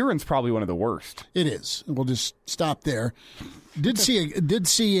thrown, urine's probably one of the worst. It is. We'll just stop there. Did see a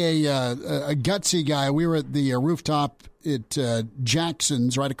gutsy guy. We were at the rooftop at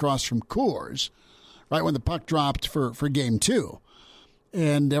Jackson's right across from Coors, right when the puck dropped for game 2.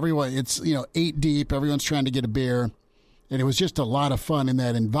 And everyone, it's 8 deep. Everyone's trying to get a beer. And it was just a lot of fun in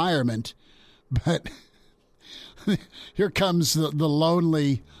that environment. But here comes the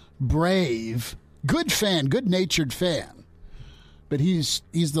lonely, brave, good-natured fan. But he's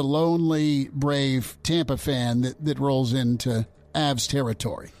the lonely, brave Tampa fan that rolls into Avs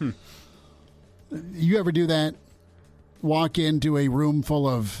territory. You ever do that? Walk into a room full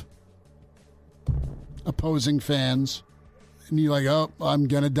of opposing fans, and you're like, "Oh, I'm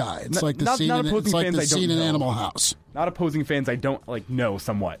gonna die." It's like the scene in Animal House. Not opposing fans I don't know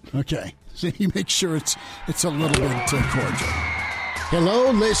somewhat. Okay, so you make sure it's a little bit cordial. Hello,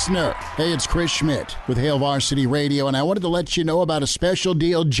 listener. Hey, it's Chris Schmidt with Hail Varsity Radio, and I wanted to let you know about a special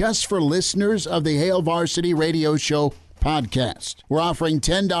deal just for listeners of the Hail Varsity Radio Show podcast. We're offering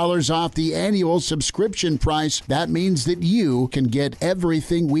 $10 off the annual subscription price. That means that you can get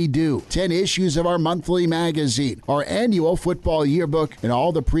everything we do. 10 issues of our monthly magazine, our annual football yearbook, and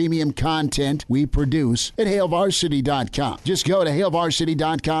all the premium content we produce at HailVarsity.com. Just go to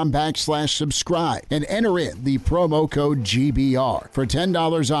HailVarsity.com/subscribe and enter in the promo code GBR for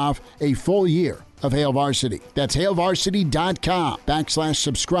 $10 off a full year of Hail Varsity. That's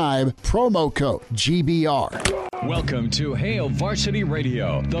HailVarsity.com/subscribe, promo code GBR. Welcome to Hail Varsity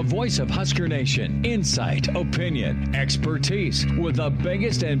Radio, the voice of Husker Nation. Insight, opinion, expertise, with the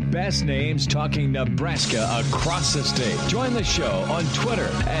biggest and best names talking Nebraska across the state. Join the show on Twitter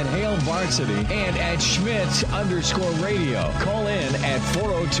at Hail Varsity and at Schmitz_radio. Call in at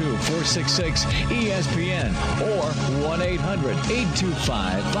 402-466-ESPN or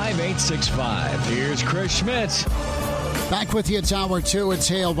 1-800-825-5865. Here's Chris Schmitz. Back with you, it's Hour 2. It's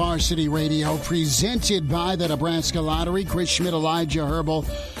Hail Varsity Radio, presented by the Nebraska Lottery. Chris Schmidt, Elijah Herbal,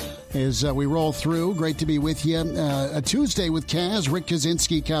 as we roll through. Great to be with you. A Tuesday with Kaz. Rick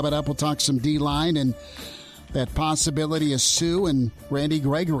Kaczynski coming up. We'll talk some D-line and that possibility of Sue and Randy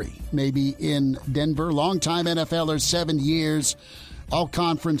Gregory maybe in Denver. Longtime NFLer, 7 years,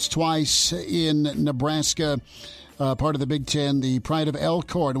 all-conference twice in Nebraska. Part of the Big Ten, the pride of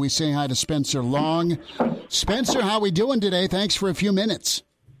Elkhorn. We say hi to Spencer Long. Spencer, how we doing today? Thanks for a few minutes.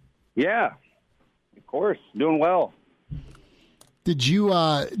 Yeah, of course. Doing well. Did you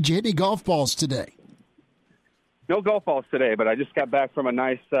hit any golf balls today? No golf balls today, but I just got back from a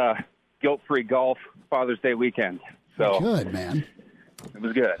nice guilt-free golf Father's Day weekend. So good, man. It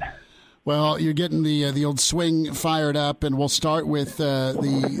was good. Well, you're getting the old swing fired up, and we'll start with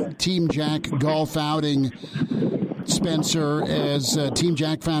the Team Jack golf outing. Spencer, as Team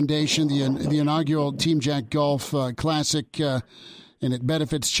Jack Foundation, the inaugural Team Jack Golf Classic, and it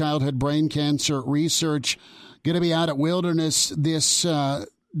benefits childhood brain cancer research. Going to be out at Wilderness this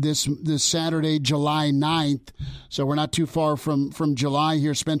Saturday, July 9th. So we're not too far from July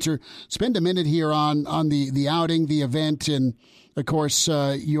here. Spencer, spend a minute here on the outing, the event, and of course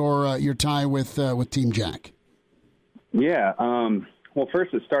your tie with Team Jack. Yeah. Well,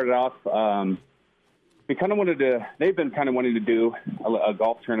 first it started off. They've been kind of wanting to do a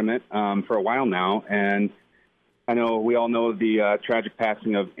golf tournament for a while now. And I know we all know the tragic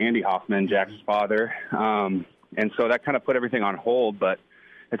passing of Andy Hoffman, Jack's father. And so that kind of put everything on hold, but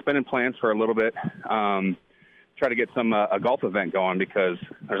it's been in plans for a little bit. Try to get a golf event going because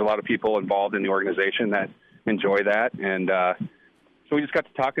there's a lot of people involved in the organization that enjoy that. And so we just got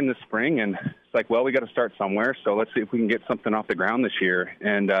to talking this spring, and it's like, well, we got to start somewhere. So let's see if we can get something off the ground this year.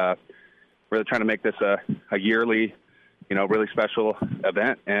 And really trying to make this a yearly, really special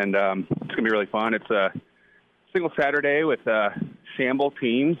event. And it's going to be really fun. It's a single Saturday with Shamble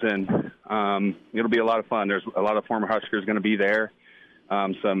teams, and it'll be a lot of fun. There's a lot of former Huskers going to be there.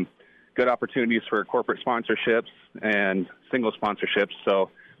 Some good opportunities for corporate sponsorships and single sponsorships. So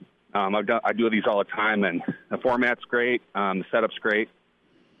I do these all the time, and the format's great. The setup's great.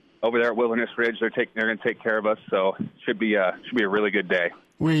 Over there at Wilderness Ridge, they're going to take care of us. So it should be a really good day.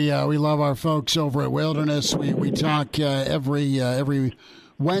 We love our folks over at Wilderness. We talk every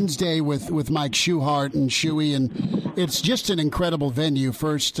Wednesday with Mike Schuhart and Shuey, and it's just an incredible venue.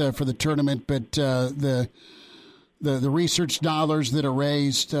 First for the tournament, but the research dollars that are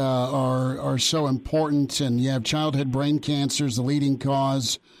raised are so important. And you have childhood brain cancer is the leading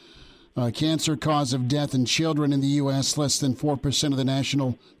cause. Cancer cause of death in children in the U.S., less than 4% of the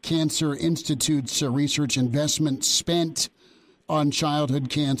National Cancer Institute's research investment spent on childhood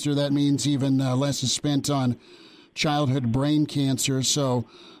cancer. That means even less is spent on childhood brain cancer. So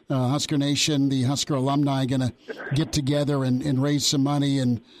Husker Nation, the Husker alumni, going to get together and raise some money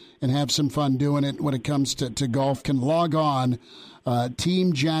and have some fun doing it. When it comes to golf, can log on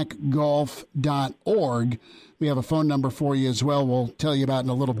teamjackgolf.org. We have a phone number for you as well. We'll tell you about in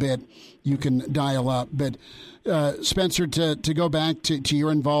a little bit. You can dial up. But Spencer, to go back to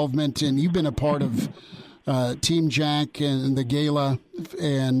your involvement, and you've been a part of Team Jack and the gala,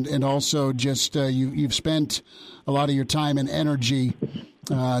 and also just you've spent a lot of your time and energy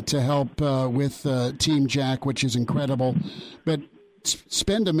to help with Team Jack, which is incredible. But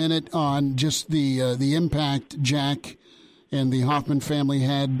spend a minute on just the impact Jack and the Hoffman family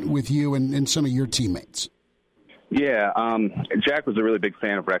had with you and some of your teammates. Yeah, Jack was a really big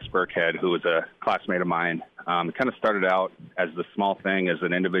fan of Rex Burkhead, who was a classmate of mine. It kind of started out as the small thing, as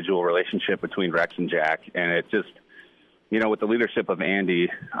an individual relationship between Rex and Jack. And it just, with the leadership of Andy,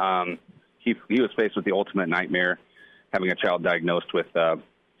 he was faced with the ultimate nightmare, having a child diagnosed with a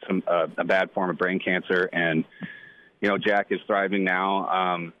bad form of brain cancer. And, Jack is thriving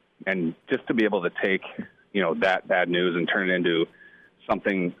now. And just to be able to take, that bad news and turn it into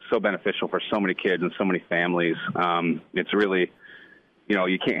something so beneficial for so many kids and so many families, it's really,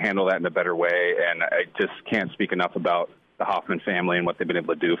 you can't handle that in a better way. And I just can't speak enough about the Hoffman family and what they've been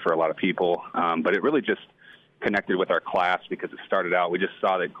able to do for a lot of people. But it really just connected with our class because it started out, we just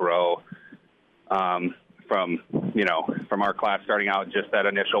saw it grow from our class starting out just that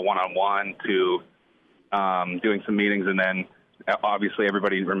initial one-on-one to doing some meetings, and then obviously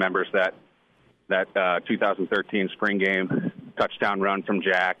everybody remembers that 2013 spring game touchdown run from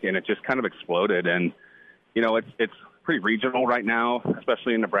Jack, and it just kind of exploded. And it's pretty regional right now,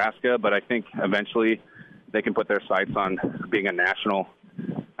 especially in Nebraska, but I think eventually they can put their sights on being a national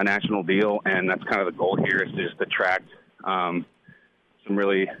deal, and that's kind of the goal here, is to just attract some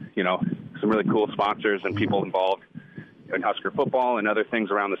really cool sponsors and people involved in Husker football and other things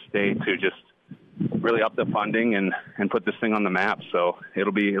around the state to just really up the funding and put this thing on the map. So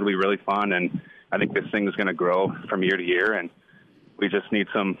it'll be really fun, and I think this thing is going to grow from year to year, and we just need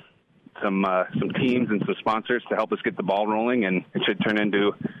some teams and some sponsors to help us get the ball rolling, and it should turn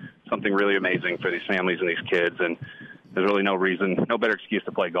into something really amazing for these families and these kids. And there's really no better excuse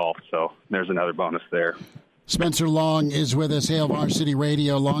to play golf. So there's another bonus there. Spencer Long is with us, Hail Varsity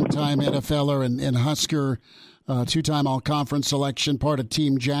Radio, longtime NFLer and Husker, two-time all-conference selection, part of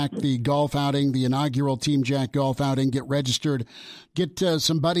Team Jack, the golf outing, the inaugural Team Jack golf outing. Get registered. Get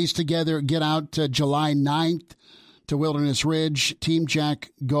some buddies together. Get out July 9th to Wilderness Ridge,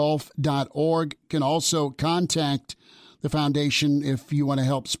 teamjackgolf.org. Can also contact the foundation if you want to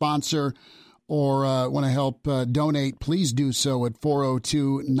help sponsor or want to help donate. Please do so at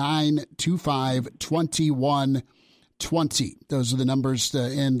 402-925-2120. Those are the numbers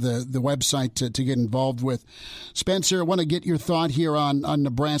and the website to get involved with. Spencer, I want to get your thought here on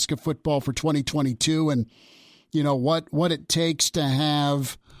Nebraska football for 2022 and, what it takes to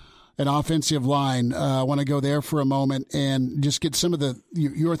have an offensive line. I want to go there for a moment and just get some of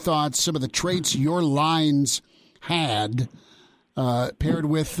your thoughts, some of the traits your lines had paired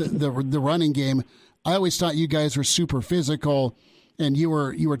with the running game. I always thought you guys were super physical, and you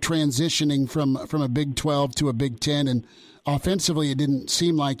were transitioning from a Big 12 to a Big 10, and offensively it didn't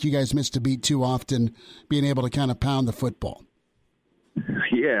seem like you guys missed a beat too often, being able to kind of pound the football.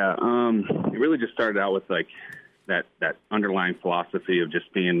 Yeah, it really just started out with like that underlying philosophy of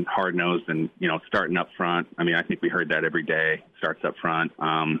just being hard-nosed and, starting up front. I mean, I think we heard that every day, starts up front.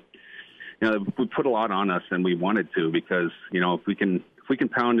 We put a lot on us, and we wanted to, because, if we can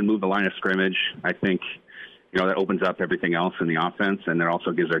pound and move the line of scrimmage, I think, that opens up everything else in the offense, and it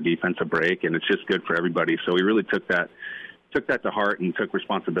also gives our defense a break, and it's just good for everybody. So we really took that to heart and took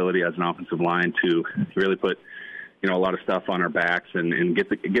responsibility as an offensive line to really put, a lot of stuff on our backs and get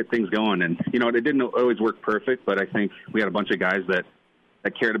things going. And, it didn't always work perfect, but I think we had a bunch of guys that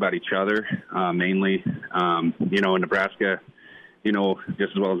cared about each other, mainly. In Nebraska,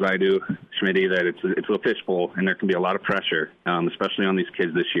 just as well as I do, Schmitty, that it's a fishbowl, and there can be a lot of pressure, especially on these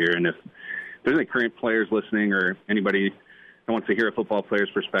kids this year. And if there's any current players listening or anybody that wants to hear a football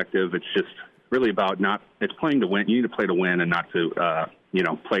player's perspective, it's just really about it's playing to win. You need to play to win and not to,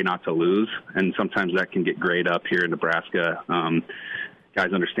 play not to lose. And sometimes that can get grayed up here in Nebraska.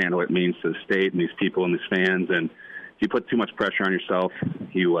 Guys understand what it means to the state and these people and these fans. And if you put too much pressure on yourself,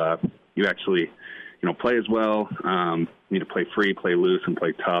 you actually, play as well. You need to play free, play loose, and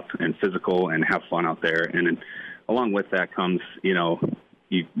play tough and physical and have fun out there. And then along with that comes, you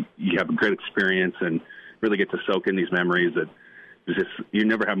have a great experience and really get to soak in these memories that you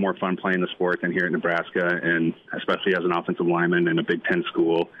never have more fun playing the sport than here at Nebraska, and especially as an offensive lineman in a Big Ten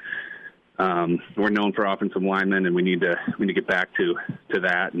school. We're known for offensive linemen, and we need to get back to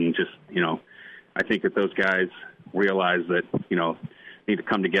that. And just, I think that those guys realize that, need to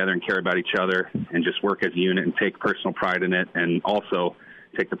come together and care about each other and just work as a unit and take personal pride in it, and also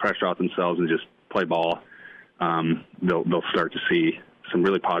take the pressure off themselves and just play ball. They'll start to see some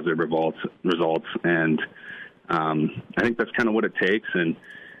really positive results. And I think that's kind of what it takes. And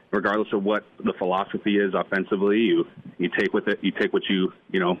regardless of what the philosophy is offensively, you take with it. You take what you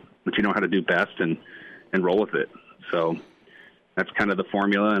know how to do best and roll with it. So that's kind of the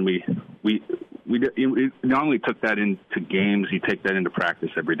formula. And we not only took that into games, you take that into practice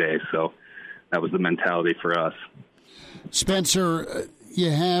every day. So that was the mentality for us. Spencer, you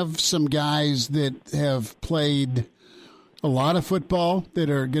have some guys that have played a lot of football that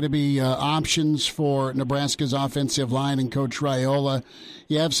are going to be options for Nebraska's offensive line and Coach Raiola.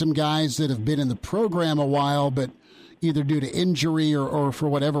 You have some guys that have been in the program a while, but either due to injury or for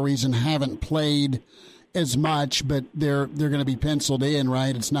whatever reason haven't played as much, but they're going to be penciled in,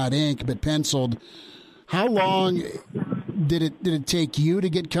 right? It's not ink, but penciled. How long did it take you to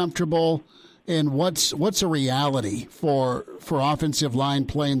get comfortable? And what's a reality for offensive line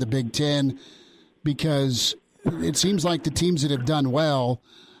play in the Big Ten? Because it seems like the teams that have done well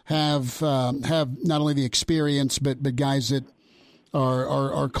have not only the experience, but guys that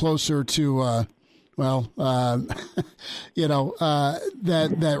are closer to that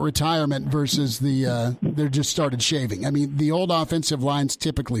retirement versus they're just started shaving. I mean, the old offensive lines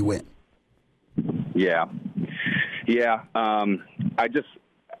typically win. Yeah.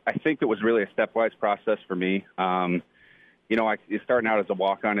 I think it was really a stepwise process for me. Starting out as a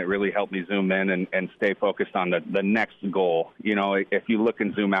walk-on, it really helped me zoom in and stay focused on the next goal. If you look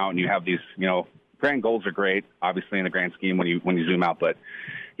and zoom out and you have these, grand goals are great, obviously in the grand scheme when you zoom out, but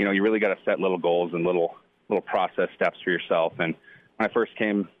you really got to set little goals and little process steps for yourself. And when I first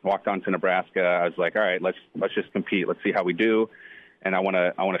walked on to Nebraska, I was like, all right, let's just compete. Let's see how we do. And I want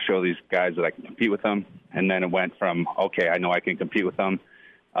to show these guys that I can compete with them. And then it went from, okay, I know I can compete with them.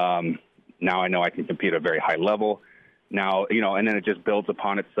 Now I know I can compete at a very high level. Now, and then it just builds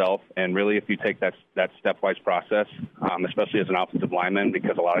upon itself. And really, if you take that stepwise process, especially as an offensive lineman,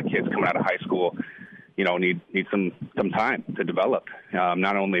 because a lot of kids coming out of high school, need some time to develop,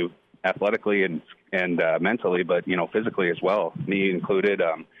 not only athletically and mentally, but, physically as well. Me included.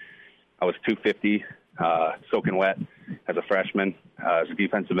 I was 250, soaking wet as a freshman, as a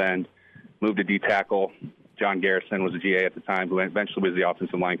defensive end, moved to D-tackle. John Garrison was a GA at the time, who eventually was the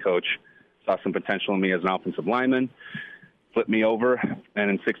offensive line coach. Saw some potential in me as an offensive lineman, flipped me over, and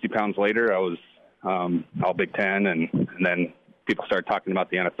then 60 pounds later, I was all Big Ten, and then people started talking about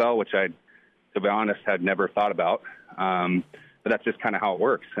the NFL, which I, to be honest, had never thought about. But that's just kind of how it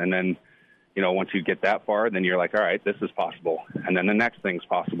works. And then, once you get that far, then you're like, all right, this is possible. And then the next thing's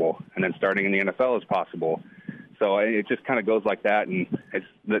possible. And then starting in the NFL is possible. So it just kind of goes like that. And it's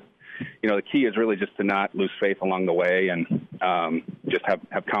the key is really just to not lose faith along the way, and just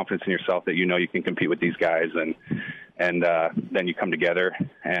have confidence in yourself that you can compete with these guys, and then you come together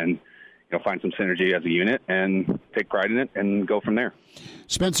and find some synergy as a unit and take pride in it and go from there.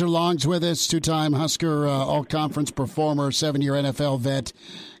 Spencer Long's with us, two-time Husker All-Conference performer, 7-year NFL vet,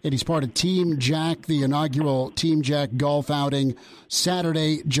 and he's part of Team Jack, the inaugural Team Jack golf outing,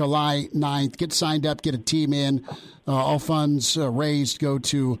 Saturday, July 9th. Get signed up, get a team in. All funds raised go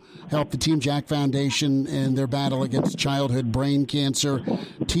to help the Team Jack Foundation in their battle against childhood brain cancer.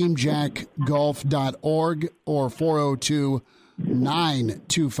 TeamJackGolf.org or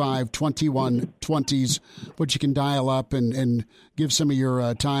 402-925-2120s, which you can dial up and give some of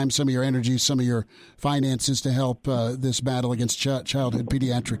your time, some of your energy, some of your finances to help this battle against childhood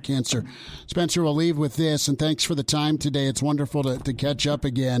pediatric cancer. Spencer, we'll leave with this, and thanks for the time today. It's wonderful to catch up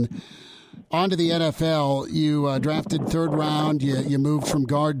again. On to the NFL. You drafted third round. You moved from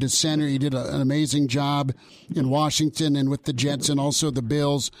guard to center. You did an amazing job in Washington and with the Jets and also the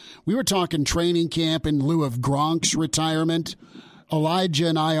Bills. We were talking training camp in lieu of Gronk's retirement. Elijah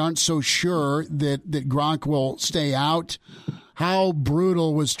and I aren't so sure that Gronk will stay out. How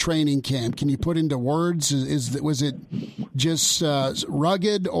brutal was training camp? Can you put into words? Was it just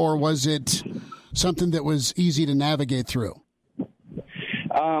rugged, or was it something that was easy to navigate through?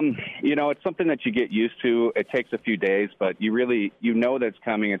 It's something that you get used to. It takes a few days, but you really, that it's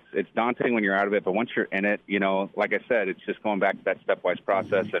coming. It's daunting when you're out of it, but once you're in it, like I said, it's just going back to that stepwise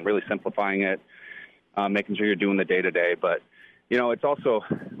process and really simplifying it, making sure you're doing the day-to-day. But, it's also,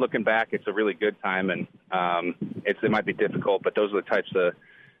 looking back, it's a really good time, and it might be difficult, but those are the types of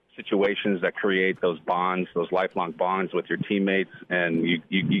situations that create those bonds, those lifelong bonds with your teammates, and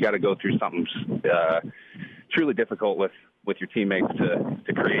you got to go through something truly difficult with your teammates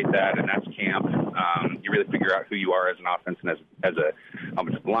to create that, and that's camp. You really figure out who you are as an offense and as a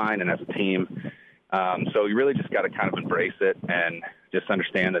offensive line and as a team. So you really just got to kind of embrace it and just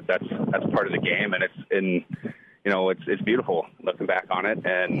understand that that's part of the game, and it's beautiful looking back on it,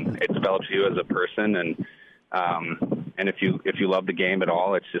 and it develops you as a person, and if you love the game at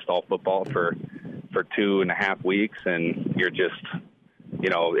all, it's just all football for 2.5 weeks, and you're just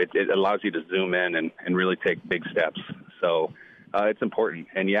it allows you to zoom in and really take big steps. So it's important.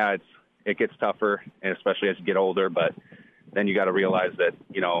 And, yeah, it gets tougher, and especially as you get older. But then you got to realize that,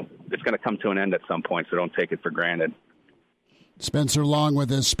 it's going to come to an end at some point, so don't take it for granted. Spencer Long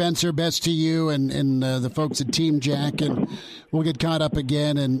with us. Spencer, best to you and the folks at Team Jack, and we'll get caught up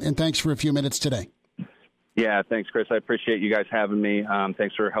again. And thanks for a few minutes today. Yeah, thanks, Chris. I appreciate you guys having me.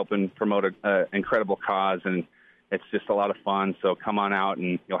 Thanks for helping promote an incredible cause, and it's just a lot of fun. So come on out,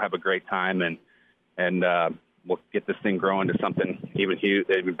 and you'll have a great time, and we'll get this thing growing to something even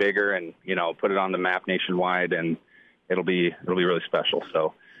bigger, and put it on the map nationwide, and it'll be really special.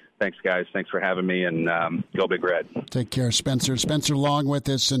 So thanks, guys. Thanks for having me, and go Big Red. Take care, Spencer. Spencer Long with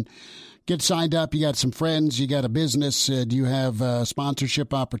us, and get signed up. You got some friends. You got a business. Do you have a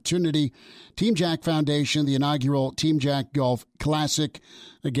sponsorship opportunity? Team Jack Foundation, the inaugural Team Jack Golf Classic,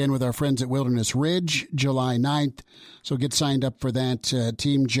 again with our friends at Wilderness Ridge, July 9th. So get signed up for that,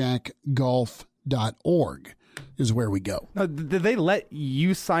 teamjackgolf.org. is where we go. Did they let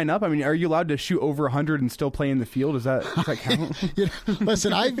you sign up? I mean, are you allowed to shoot over 100 and still play in the field? Does that count?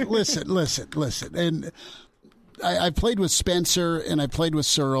 Listen. And I played with Spencer and I played with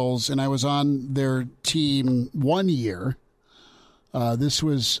Searles, and I was on their team 1 year. This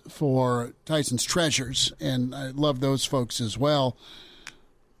was for Tyson's Treasures, and I love those folks as well.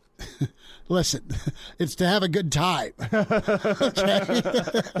 Listen, it's to have a good time. Okay?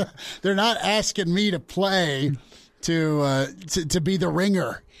 They're not asking me to play to be the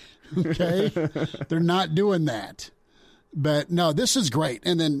ringer. Okay? They're not doing that. But no, this is great.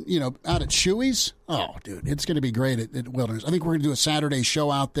 And then, out at Shoey's, oh, dude, it's going to be great at Wilderness. I think we're going to do a Saturday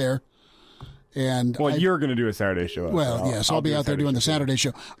show out there. And you're going to do a Saturday show. Yes, I'll be out there doing the Saturday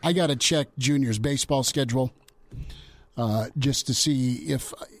show. I got to check Junior's baseball schedule just to see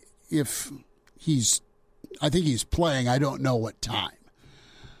if he's. I think he's playing. I don't know what time,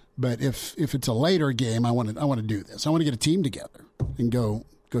 but if it's a later game, I want to do this. I want to get a team together and go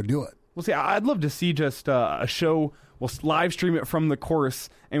do it. Well, see, I'd love to see just a show. We'll live stream it from the course,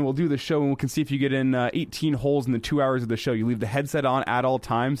 and we'll do the show, and we can see if you get in 18 holes in the 2 hours of the show. You leave the headset on at all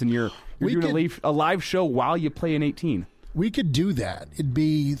times, and you're doing a live show while you play an 18. We could do that. It'd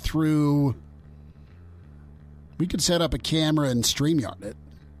be through. We could set up a camera and StreamYard it.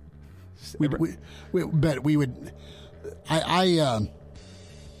 But we would. I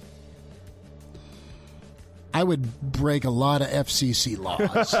would break a lot of FCC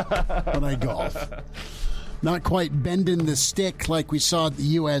laws when I golf. Not quite bending the stick like we saw at the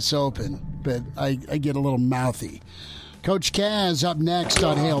U.S. Open, but I get a little mouthy. Coach Kaz up next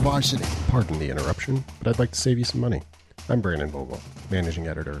on Hail Varsity. Pardon the interruption, but I'd like to save you some money. I'm Brandon Vogel, managing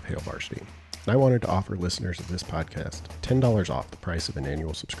editor of Hail Varsity, and I wanted to offer listeners of this podcast $10 off the price of an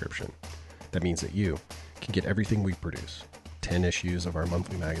annual subscription. That means that you can get everything we produce, 10 issues of our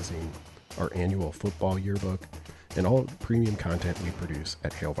monthly magazine, our annual football yearbook, and all the premium content we produce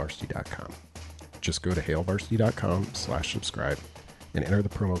at hailvarsity.com. Just go to hailvarsity.com/subscribe and enter the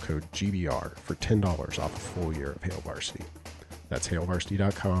promo code GBR for $10 off a full year of Hail Varsity. That's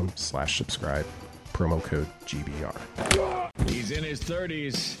hailvarsity.com/subscribe, promo code GBR. He's in his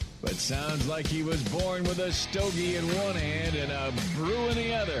 30s, but sounds like he was born with a stogie in one hand and a brew in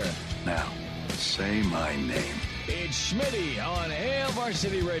the other. Now, say my name. It's Schmitty on Hail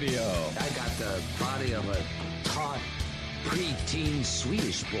Varsity Radio. I got the body of a taut, preteen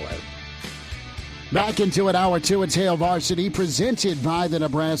Swedish boy. Back into it, Hour 2. It's Hail Varsity, presented by the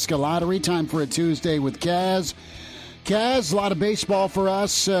Nebraska Lottery. Time for a Tuesday with Kaz. Kaz, a lot of baseball for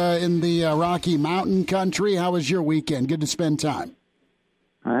us in the Rocky Mountain country. How was your weekend? Good to spend time.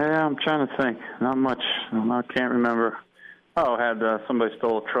 Yeah, I'm trying to think. Not much. I can't remember. Oh, had somebody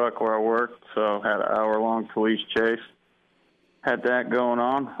stole a truck where I worked, so had an hour-long police chase. Had that going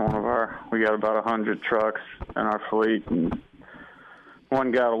on. We got about 100 trucks in our fleet, and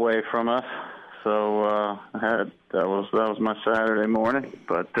one got away from us. So that was my Saturday morning.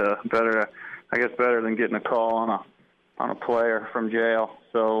 But better than getting a call on a player from jail.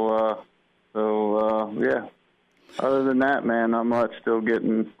 So yeah. Other than that, man, not much. Still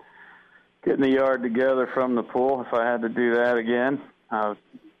getting the yard together from the pool. If I had to do that again, I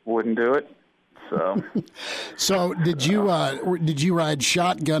wouldn't do it. So. So did you ride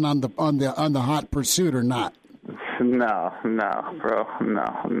shotgun on the hot pursuit or not? No, bro.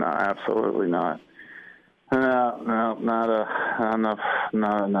 No, absolutely not. No,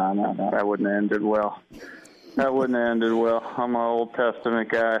 that wouldn't have ended well. I'm an Old Testament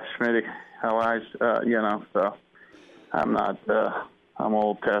guy, Schmitty. So I'm not. I'm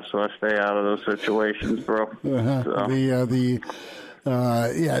Old Testament. I stay out of those situations, bro. So.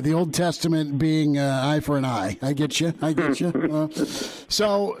 The Old Testament being eye for an eye. I get you.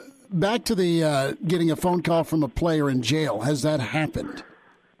 So back to the getting a phone call from a player in jail. Has that happened?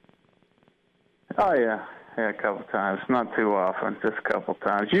 Oh yeah, a couple times. Not too often, just a couple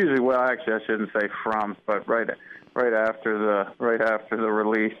times. Usually, well, actually, I shouldn't say from, but right after the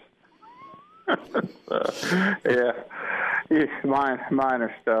release. Yeah,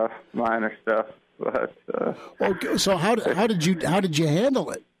 minor stuff. But okay, so how did you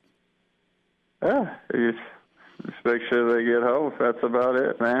handle it? Yeah, you just make sure they get home. That's about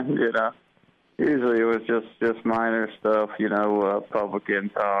it, man. Usually it was just minor stuff. Public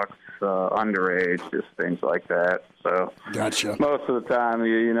intox, underage, just things like that. So gotcha. Most of the time,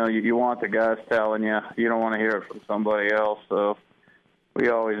 you want the guys telling you. You don't want to hear it from somebody else. So we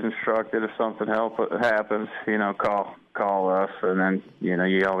always instructed if something happens, call us, and then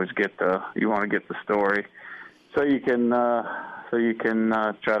you always you want to get the story, so you can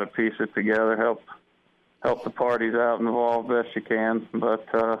try to piece it together, help the parties out involved best you can. But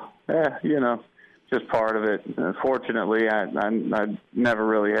just part of it. Fortunately, I never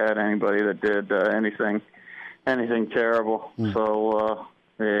really had anybody that did anything terrible. So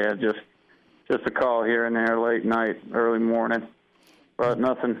yeah, just a call here and there, late night, early morning, but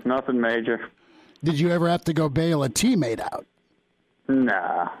nothing major. Did you ever have to go bail a teammate out?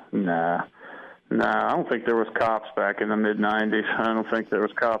 Nah. I don't think there was cops back in the mid-'90s. I don't think there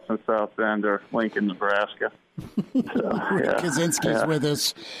was cops in South Bend or Lincoln, Nebraska. So, Rick Kaczynski's with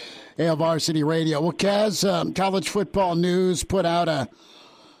us, Hail Varsity Radio. Well, Kaz, College Football News put out a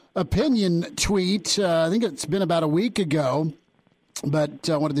opinion tweet. I think it's been about a week ago, but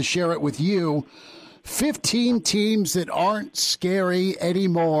I wanted to share it with you. 15 teams that aren't scary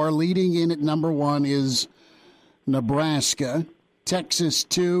anymore. Leading in at number 1 is Nebraska. Texas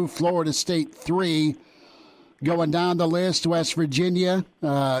 2, Florida State 3. Going down the list, West Virginia,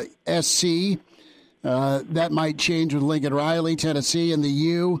 SC. That might change with Lincoln Riley, Tennessee, and the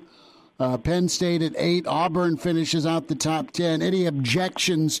U. Penn State at 8. Auburn finishes out the top 10. Any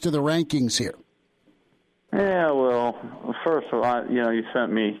objections to the rankings here? Yeah, well, first of all, you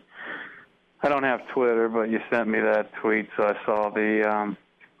sent me, I don't have Twitter, but you sent me that tweet, so I saw the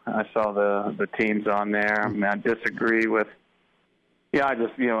teams on there. I mean, I disagree with, I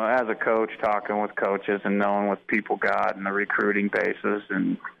just, as a coach, talking with coaches and knowing what people got and the recruiting basis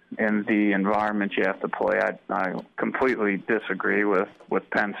and the environment you have to play, I completely disagree with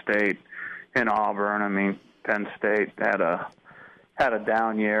Penn State and Auburn. I mean, Penn State had a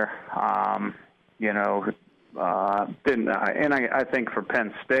down year. I think for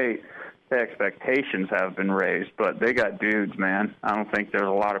Penn State, the expectations have been raised, but they got dudes, man. I don't think there's a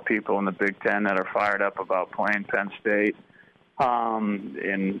lot of people in the Big Ten that are fired up about playing Penn State.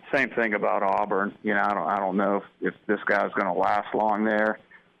 And same thing about Auburn. I don't know if this guy's going to last long there.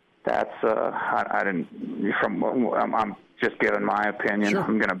 That's I'm just giving my opinion. Sure.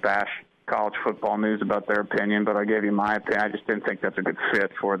 I'm going to bash College Football News about their opinion, but I gave you my opinion. I just didn't think that's a good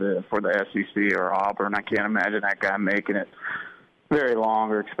fit for the SEC or Auburn. I can't imagine that guy making it very long,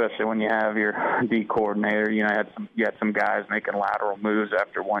 or especially when you have your D coordinator. You had some guys making lateral moves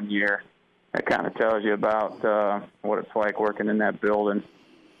after 1 year. That kind of tells you about what it's like working in that building.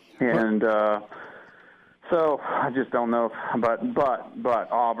 And so I just don't know. But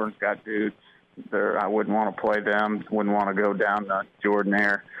Auburn's got dudes. I wouldn't want to play them. Wouldn't want to go down to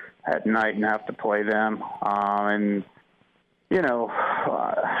Jordan-Hare at night and have to play them. I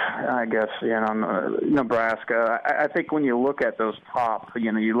guess, Nebraska. I think when you look at those top,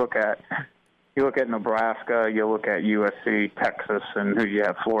 you look at Nebraska, you look at USC, Texas, and who you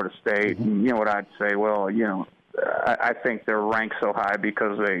have, Florida State. And what I'd say, I think they're ranked so high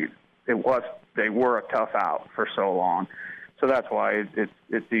because they were a tough out for so long. So that's why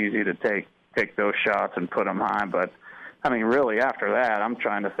it's easy to take those shots and put them high. But I mean, really, after that, I'm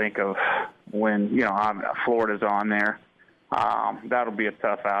trying to think of when Florida's on there. That'll be a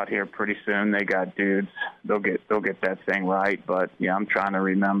tough out here pretty soon. They got dudes. They'll get that thing right. But I'm trying to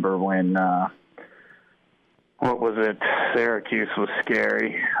remember when. What was it? Syracuse was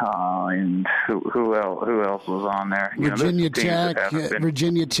scary, and who else was on there? Virginia Tech,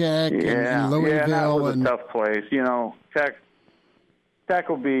 and Louisville. That was a tough place. Tech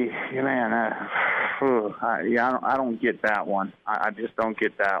will be, man. I don't get that one. I just don't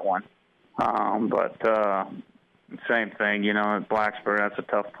get that one. But same thing, at Blacksburg, that's a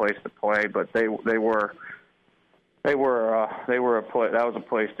tough place to play. But they were a place, that was a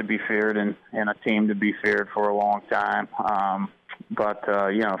place to be feared and a team to be feared for a long time. But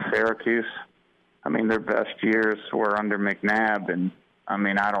Syracuse, I mean, their best years were under McNabb, and I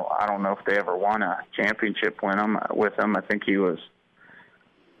mean, I don't know if they ever won a championship with him. I think he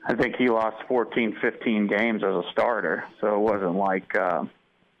lost 14, 15 games as a starter. So it wasn't like,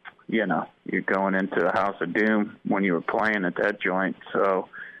 you're going into the House of Doom when you were playing at that joint. So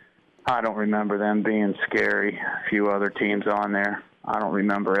I don't remember them being scary. A few other teams on there, I don't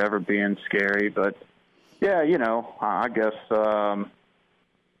remember ever being scary. But, yeah, I guess kind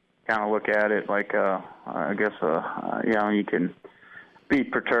of look at it like, you can be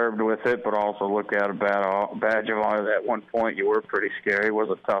perturbed with it, but also look at a badge of honor. At one point, you were pretty scary. It was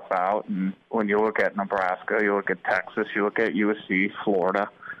a tough out. And when you look at Nebraska, you look at Texas, you look at USC, Florida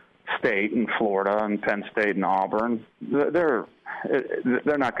State and Florida and Penn State and Auburn, they're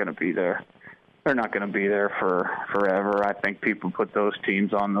not going to be there. They're not going to be there for forever. I think people put those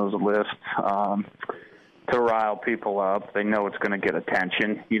teams on those lists to rile people up. They know it's going to get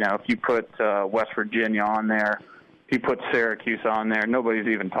attention. If you put West Virginia on there, if you put Syracuse on there, nobody's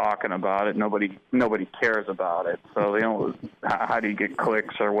even talking about it. Nobody cares about it. So how do you get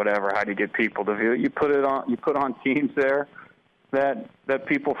clicks or whatever? How do you get people to view it? You put on teams there that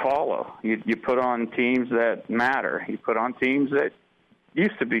people follow. You put on teams that matter. You put on teams that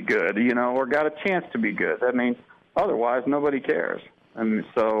used to be good, or got a chance to be good. I mean, otherwise nobody cares. And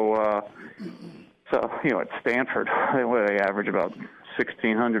so at Stanford, they average about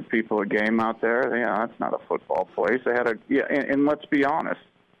 1,600 people a game out there. Yeah, that's not a football place. They had and let's be honest,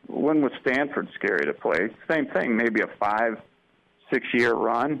 when was Stanford scary to play? Same thing, maybe a 5-6 year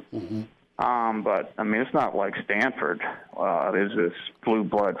run. Mm-hmm. But I mean, it's not like Stanford is this blue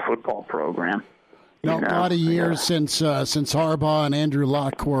blood football program. No, a lot of years since Harbaugh and Andrew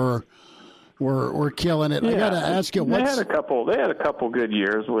Luck were killing it. Yeah. I got to ask you, they had a couple good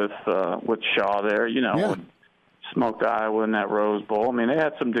years with Shaw there. Smoked Iowa in that Rose Bowl. I mean, they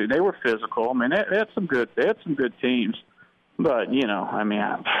had some. They were physical. I mean, they had some good teams. But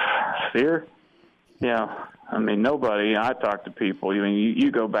fear. I mean, nobody. I talk to people. I mean,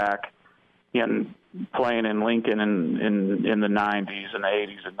 you go back and playing in Lincoln in the 90s and the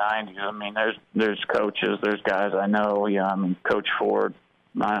 80s and 90s. I mean, there's coaches, there's guys I know. I mean, Coach Ford.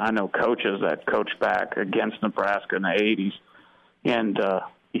 I know coaches that coached back against Nebraska in the 80s, and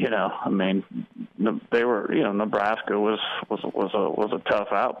I mean, they were. Nebraska was a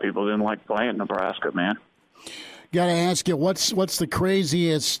tough out. People didn't like playing Nebraska, man. Got to ask you, what's the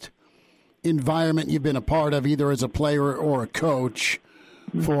craziest environment you've been a part of, either as a player or a coach,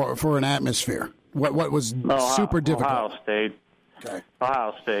 for an atmosphere? What was super difficult? Ohio State. Okay.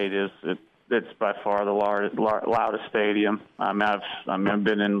 Ohio State it's by far the loudest stadium. I've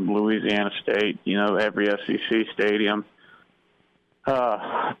been in Louisiana State, every SEC stadium.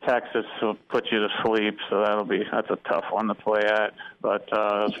 Texas will put you to sleep, so that's a tough one to play at. But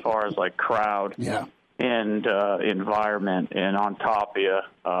as far as like crowd and environment and on top of you,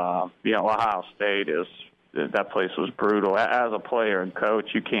 Ohio State that place was brutal. As a player and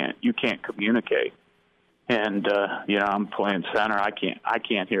coach, you can't communicate. And I'm playing center. I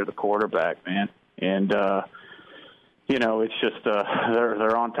can't hear the quarterback, man. And it's just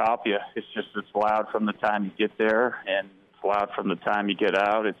they're on top of you. It's loud from the time you get there, and it's loud from the time you get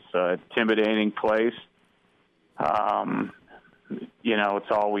out. It's an intimidating place.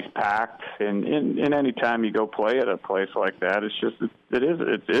 It's always packed, and any time you go play at a place like that, it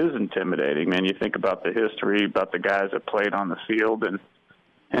is intimidating, man. You think about the history, about the guys that played on the field,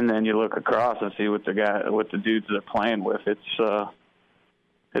 and then you look across and see what the dudes they're playing with. It's a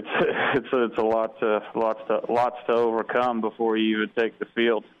lots to overcome before you even take the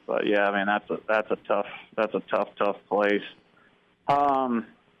field. But yeah, I mean that's a tough place.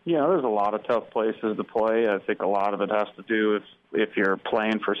 There's a lot of tough places to play. I think a lot of it has to do with if you're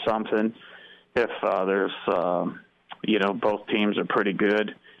playing for something. If there's both teams are pretty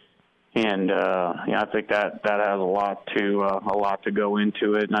good. And I think that has a lot to go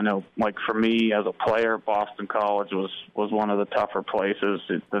into it. And I know, like for me as a player, Boston College was one of the tougher places.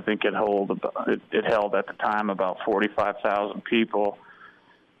 I think it held at the time about 45,000 people.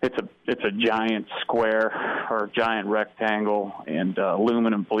 It's a giant square or giant rectangle and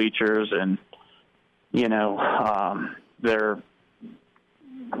aluminum bleachers, and they're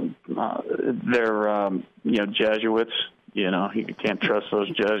Jesuits. You can't trust those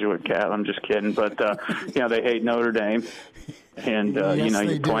Jesuit cats. I'm just kidding. But, they hate Notre Dame. And,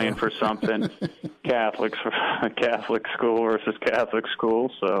 you're playing for something. Catholic school versus Catholic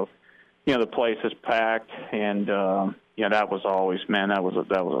school. So, the place is packed. And, that was always, man, that was a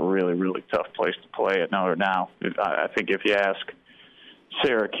really, really tough place to play at Notre Dame. I think if you ask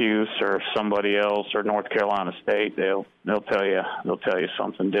Syracuse or somebody else or North Carolina State, they'll tell you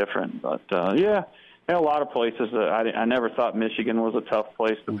something different. But, a lot of places that I never thought Michigan was a tough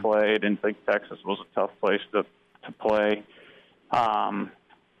place to play. I didn't think Texas was a tough place to play.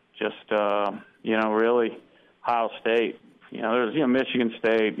 Really Ohio State. There's Michigan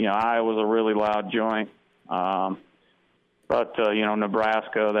State. Iowa's a really loud joint. But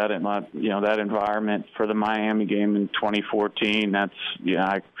Nebraska, that environment for the Miami game in 2014. That's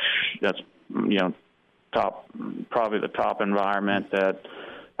probably the top environment that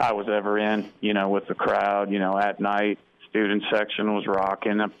I was ever in, with the crowd, at night. Student section was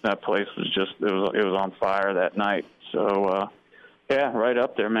rocking. That place was it was on fire that night. So, right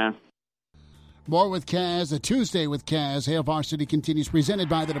up there, man. More with Kaz, a Tuesday with Kaz. Hail Varsity continues, presented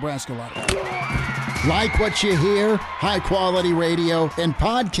by the Nebraska Lottery. Like what you hear? High-quality radio and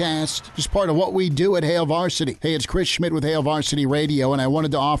podcast is part of what we do at Hail Varsity. Hey, it's Chris Schmidt with Hail Varsity Radio, and I wanted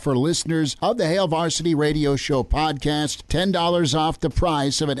to offer listeners of the Hail Varsity Radio Show podcast $10 off the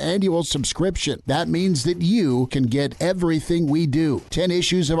price of an annual subscription. That means that you can get everything we do. 10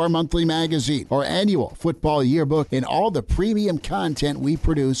 issues of our monthly magazine, our annual football yearbook, and all the premium content we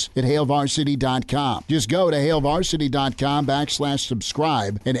produce at HailVarsity.com. Just go to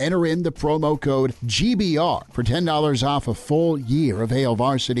HailVarsity.com/subscribe and enter in the promo code GBR for $10 off a full year of Hail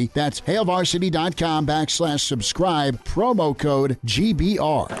Varsity. That's HailVarsity.com/subscribe, promo code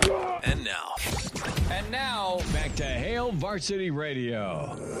GBR. And now, back to Hail Varsity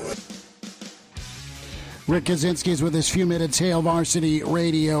Radio. Rick Kaczynski's with us, few minutes, Hail Varsity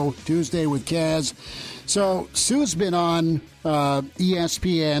Radio, Tuesday with Kaz. So, Sue's been on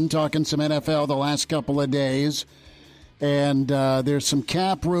ESPN talking some NFL the last couple of days. And there's some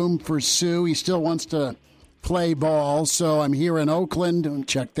cap room for Sue. He still wants to play ball. So I'm here in Oakland.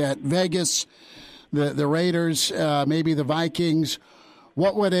 Check that. Vegas, the Raiders, maybe the Vikings.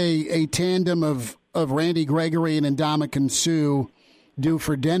 What would a tandem of Randy Gregory and Ndamukong Suh do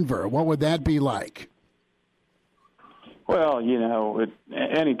for Denver? What would that be like? Well,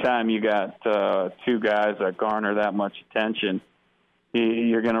 anytime you got two guys that garner that much attention,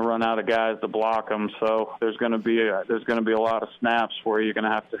 you're going to run out of guys to block them. So there's going to be a lot of snaps where you're going to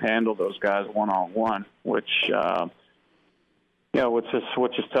have to handle those guys one-on-one, which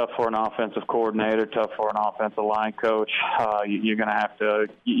which is tough for an offensive coordinator, tough for an offensive line coach. You're going to have to.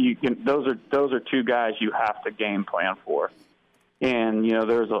 Those are two guys you have to game plan for. And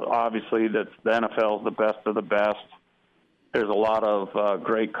obviously that the NFL is the best of the best. There's a lot of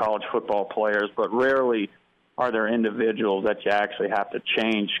great college football players, but rarely are there individuals that you actually have to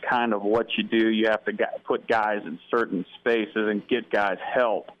change kind of what you do. You have to put guys in certain spaces and get guys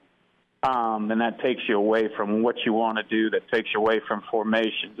help. And that takes you away from what you want to do. That takes you away from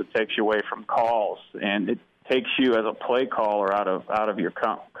formations. It takes you away from calls. And it takes you as a play caller out of your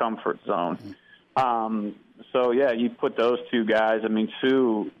comfort zone. So, yeah, you put those two guys. I mean,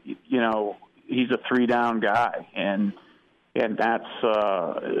 Suh, he's a three-down guy. And that's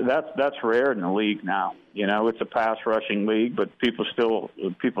rare in the league now. It's a pass rushing league, but people still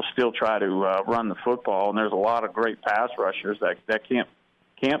try to run the football, and there's a lot of great pass rushers that can't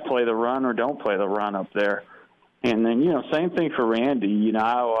play the run or don't play the run up there. And then same thing for Randy. When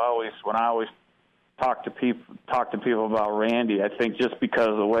I always talk to people about Randy, I think just because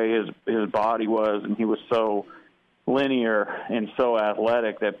of the way his body was, and he was so linear and so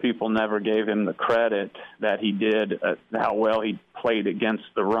athletic that people never gave him the credit that he did, how well he played against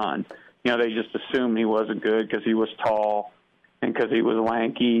the run. They just assumed he wasn't good because he was tall and because he was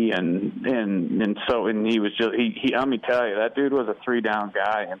lanky and he was just he. Let me tell you, that dude was a three-down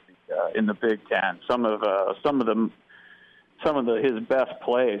guy in the Big Ten. Some of his best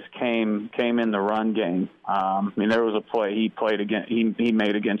plays came in the run game. There was a play he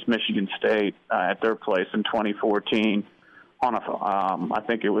made against Michigan State at their place in 2014 on I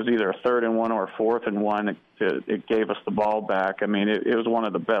think it was either a 3rd and 1 or a 4th and 1. It gave us the ball back. I mean, it was one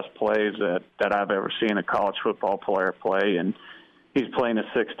of the best plays that I've ever seen a college football player play. And he's playing a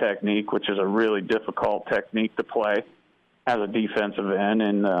 6 technique, which is a really difficult technique to play as a defensive end.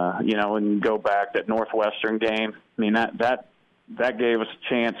 And and go back that Northwestern game. I mean, that gave us a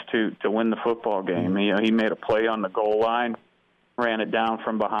chance to win the football game. He made a play on the goal line, ran it down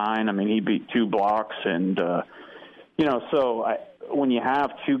from behind. I mean, he beat 2 blocks, and when you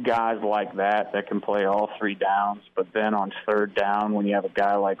have two guys like that can play all 3 downs, but then on 3rd down, when you have a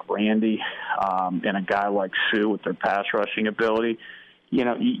guy like Randy and a guy like Suh with their pass rushing ability,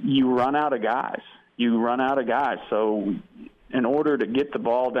 you run out of guys. So in order to get the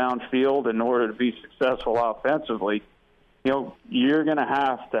ball downfield, in order to be successful offensively, you're going to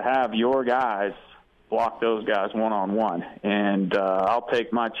have your guys block those guys one-on-one. And I'll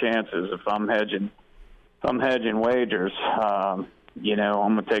take my chances if I'm hedging wagers. I'm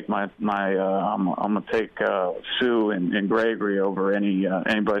going to take I'm going to take Suh and Gregory over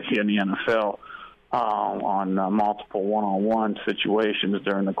anybody in the NFL on multiple one-on-one situations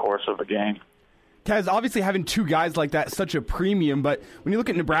during the course of a game. Kaz, obviously having 2 guys like that is such a premium, but when you look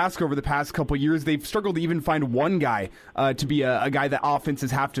at Nebraska over the past couple of years, they've struggled to even find one guy to be a guy that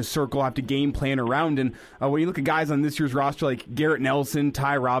offenses have to circle, have to game plan around. And when you look at guys on this year's roster like Garrett Nelson,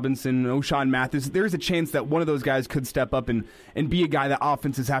 Ty Robinson, O'Shawn Mathis, there's a chance that one of those guys could step up and be a guy that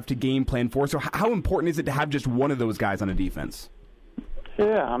offenses have to game plan for. So how important is it to have just one of those guys on a defense?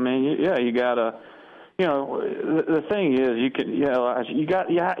 Yeah, I mean, you got to. The thing is, you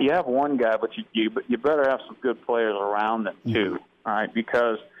have one guy, but you better have some good players around them too. All right,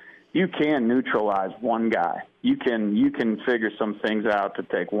 because you can neutralize one guy. You can figure some things out to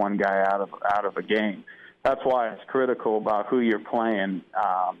take one guy out of a game. That's why it's critical about who you're playing,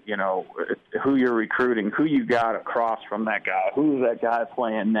 who you're recruiting, who you got across from that guy, who's that guy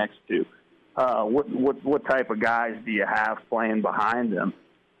playing next to, what type of guys do you have playing behind them.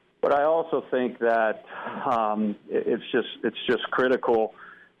 But I also think that it's just critical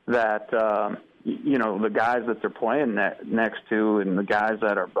that the guys that they're playing next to and the guys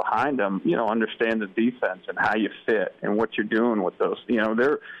that are behind them, understand the defense and how you fit and what you're doing with those.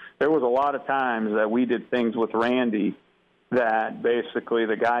 There was a lot of times that we did things with Randy that basically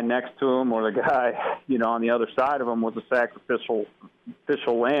the guy next to him or the guy, on the other side of him was a sacrificial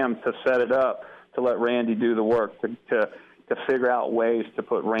lamb to set it up to let Randy do the work, to figure out ways to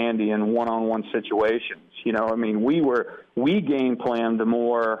put Randy in one-on-one situations. We game planned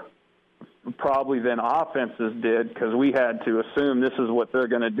more probably than offenses did because we had to assume this is what they're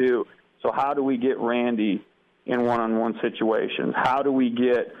going to do. So how do we get Randy in one-on-one situations? How do we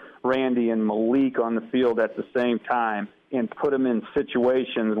get Randy and Malik on the field at the same time and put them in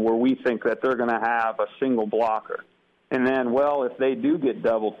situations where we think that they're going to have a single blocker? And then, if they do get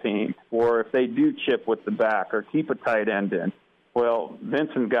double-teamed or if they do chip with the back or keep a tight end in,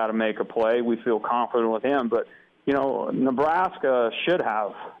 Vincent's got to make a play. We feel confident with him. But, Nebraska should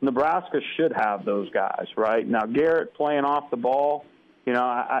have those guys, right? Now, Garrett playing off the ball, it's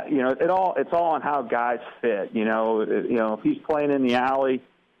all on how guys fit. If he's playing in the alley,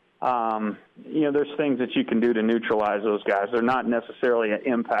 there's things that you can do to neutralize those guys. They're not necessarily an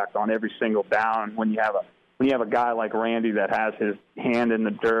impact on every single down when you have a guy like Randy that has his hand in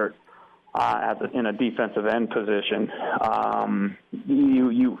the dirt in a defensive end position.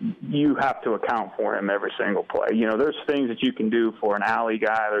 You have to account for him every single play. There's things that you can do for an alley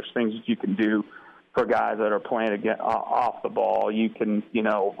guy. There's things that you can do for guys that are playing off the ball. You can,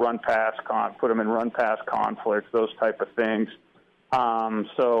 run past, put them in run past conflicts, those type of things.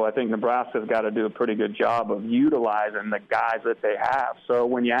 So I think Nebraska's got to do a pretty good job of utilizing the guys that they have. So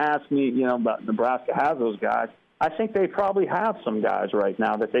when you ask me, about Nebraska has those guys, I think they probably have some guys right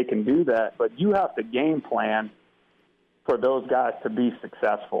now that they can do that, but you have to game plan for those guys to be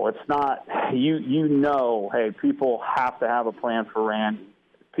successful. It's not, hey, people have to have a plan for Randy.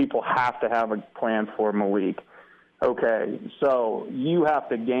 People have to have a plan for Malik. Okay, so you have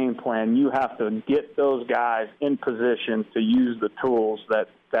to game plan. You have to get those guys in position to use the tools that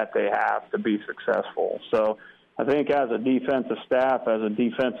they have to be successful. So I think as a defensive staff, as a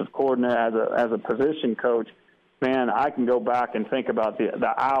defensive coordinator, as a position coach, man, I can go back and think about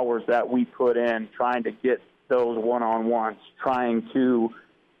the hours that we put in trying to get those one-on-ones, trying to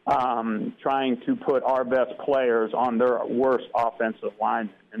put our best players on their worst offensive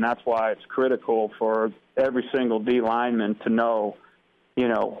linemen. And that's why it's critical for every single D lineman to know,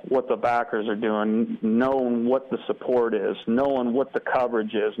 what the backers are doing, knowing what the support is, knowing what the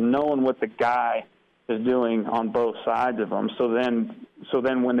coverage is, knowing what the guy is doing on both sides of them. So then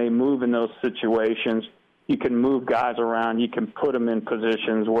when they move in those situations, you can move guys around. You can put them in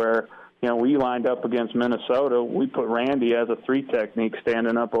positions where, we lined up against Minnesota. We put Randy as a 3 technique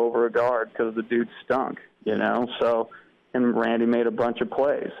standing up over a guard because the dude stunk, So, and Randy made a bunch of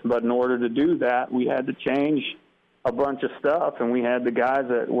plays. But in order to do that, we had to change a bunch of stuff, and we had the guys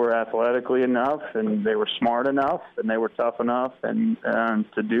that were athletically enough, and they were smart enough, and they were tough enough, and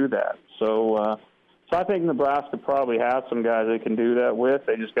to do that. So I think Nebraska probably has some guys they can do that with.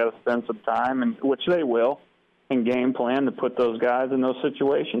 They just got to spend some time, and which they will, and game plan to put those guys in those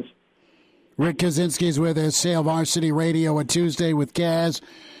situations. Rick Kaczynski is with us, Hail Varsity Radio, a Tuesday with Kaz.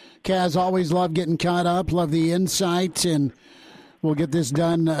 Kaz, always love getting caught up, love the insight, and we'll get this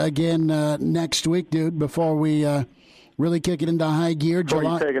done again next week, dude, before we really kick it into high gear. Before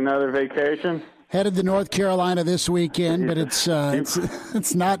you take another vacation? Headed to North Carolina this weekend, but it's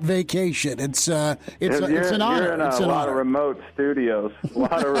not vacation. It's an honor. You're in a lot of remote studios, a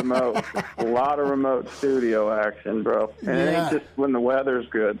lot of remote studio action, bro. And it ain't just when the weather's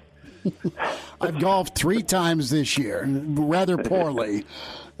good. I've golfed 3 times this year, rather poorly.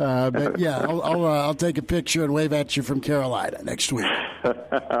 But yeah, I'll take a picture and wave at you from Carolina next week. All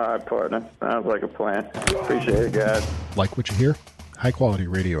right, partner. Sounds like a plan. Appreciate it, guys. Like what you hear? High-quality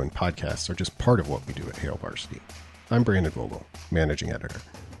radio and podcasts are just part of what we do at Hail Varsity. I'm Brandon Vogel, managing editor.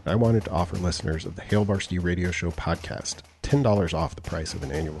 I wanted to offer listeners of the Hail Varsity Radio Show podcast $10 off the price of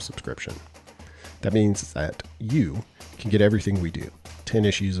an annual subscription. That means that you can get everything we do, 10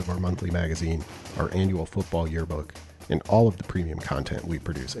 issues of our monthly magazine, our annual football yearbook, and all of the premium content we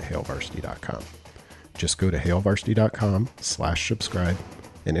produce at hailvarsity.com. Just go to hailvarsity.com/subscribe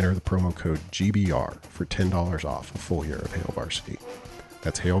and enter the promo code GBR for $10 off a full year of Hail Varsity.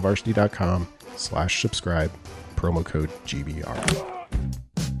 That's HailVarsity.com/subscribe, promo code GBR.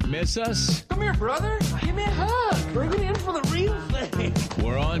 Miss us? Come here, brother. Give me a hug. Bring it in for the real thing.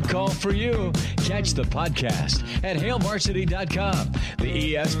 We're on call for you. Catch the podcast at HailVarsity.com,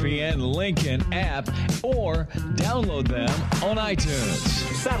 the ESPN Lincoln app, or download them on iTunes.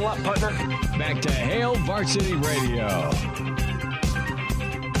 Saddle up, partner. Back to Hail Varsity Radio.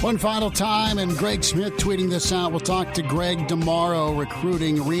 One final time, and Greg Smith tweeting this out. We'll talk to Greg tomorrow,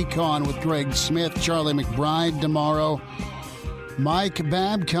 recruiting recon with Greg Smith, Charlie McBride tomorrow. Mike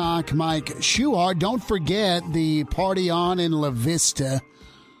Babcock, Mike Schuhart. Don't forget the party on in La Vista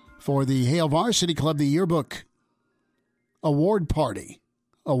for the Hail Varsity Club, the yearbook award party.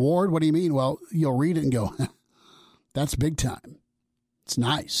 Award? What do you mean? Well, you'll read it and go, that's big time. It's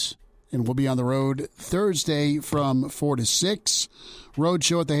nice. And we'll be on the road Thursday from 4 to 6. Road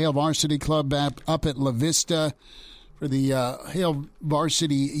show at the Hail Varsity Club up at La Vista for the Hail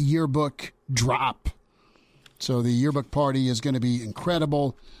Varsity yearbook drop. So the yearbook party is going to be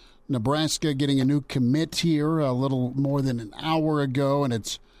incredible. Nebraska getting a new commit here a little more than an hour ago, and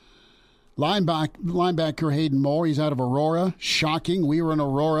it's linebacker Hayden Moore. He's out of Aurora. Shocking. We were in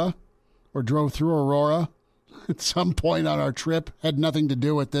Aurora, or drove through Aurora at some point on our trip. Had nothing to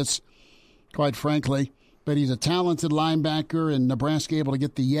do with this, quite frankly. But he's a talented linebacker, and Nebraska able to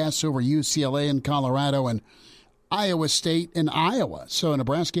get the yes over UCLA and Colorado and Iowa State and Iowa. So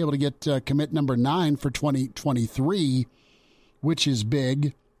Nebraska able to get commit number 9 for 2023, which is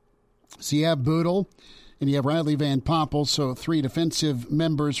big. So you have Boodle and you have Riley Van Poppel, so 3 defensive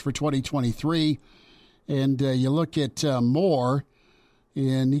members for 2023. And you look at Moore,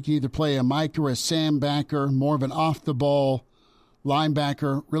 and he can either play a Mike or a Sam backer, more of an off-the-ball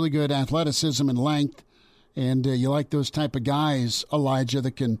linebacker, really good athleticism and length. And you like those type of guys, Elijah,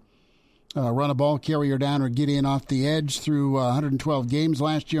 that can run a ball carrier down or get in off the edge. Through 112 games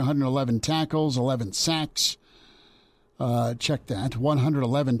last year, 111 tackles, 11 sacks. Check that.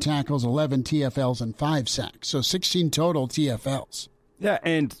 111 tackles, 11 TFLs, and 5 sacks. So 16 total TFLs. Yeah,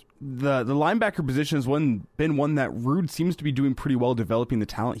 and the linebacker position has been one that Ruud seems to be doing pretty well developing the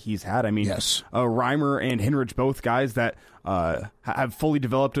talent he's had. I mean, yes. Reimer and Henrich, both guys that have fully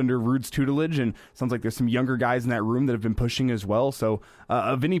developed under Ruud's tutelage, and sounds like there's some younger guys in that room that have been pushing as well. So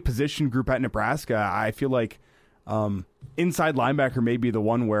of any position group at Nebraska, I feel like inside linebacker may be the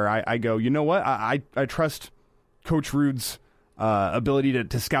one where I go, you know what, I trust Coach Ruud's ability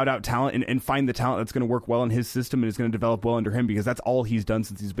to scout out talent and find the talent that's going to work well in his system and is going to develop well under him, because that's all he's done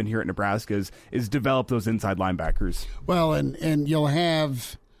since he's been here at Nebraska is develop those inside linebackers. Well, and you'll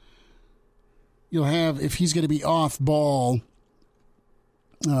have if he's going to be off ball,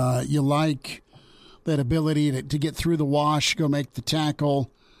 you like that ability to get through the wash, go make the tackle,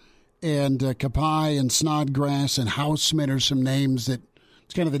 and Kapai and Snodgrass and Houseman are some names that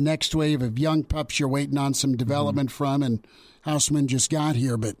it's kind of the next wave of young pups you're waiting on some development from, and Houseman just got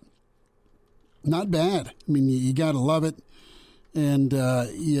here, but not bad. I mean, you got to love it, and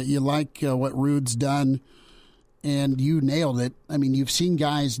you like what Ruud's done, and you nailed it. I mean, you've seen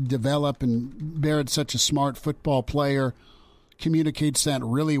guys develop, and Barrett's such a smart football player, communicates that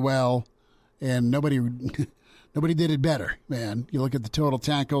really well, and nobody did it better, man. You look at the total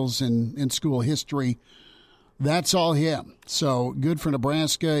tackles in school history, that's all him. So good for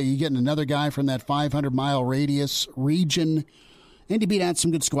Nebraska. You getting another guy from that 500-mile radius region, and he beat out some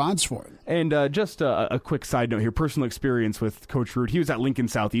good squads for it. And just a quick side note here, personal experience with Coach Ruud. He was at Lincoln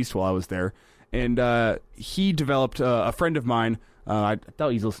Southeast while I was there, and he developed a friend of mine. I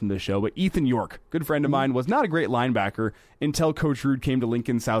doubt he's listening to the show, but Ethan York, good friend of mine, was not a great linebacker until Coach Ruud came to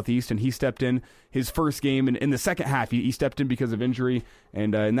Lincoln Southeast, and he stepped in his first game. And in the second half, he stepped in because of injury,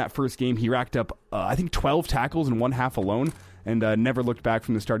 and in that first game, he racked up, I think, 12 tackles in one half alone, and never looked back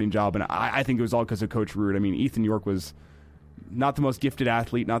from the starting job. And I think it was all because of Coach Ruud. I mean, Ethan York was not the most gifted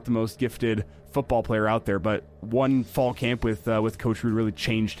athlete, not the most gifted football player out there, but one fall camp with Coach Ruud really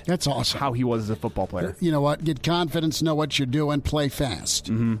changed. That's awesome. How he was as a football player. You know what? Get confidence, know what you're doing, play fast.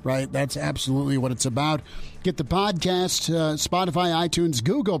 Right? That's absolutely what it's about. Get the podcast, Spotify, iTunes,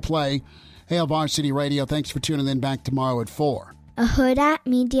 Google Play, Hail Varsity Radio. Thanks for tuning in. Back tomorrow at 4. A Huda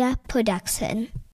Media Production.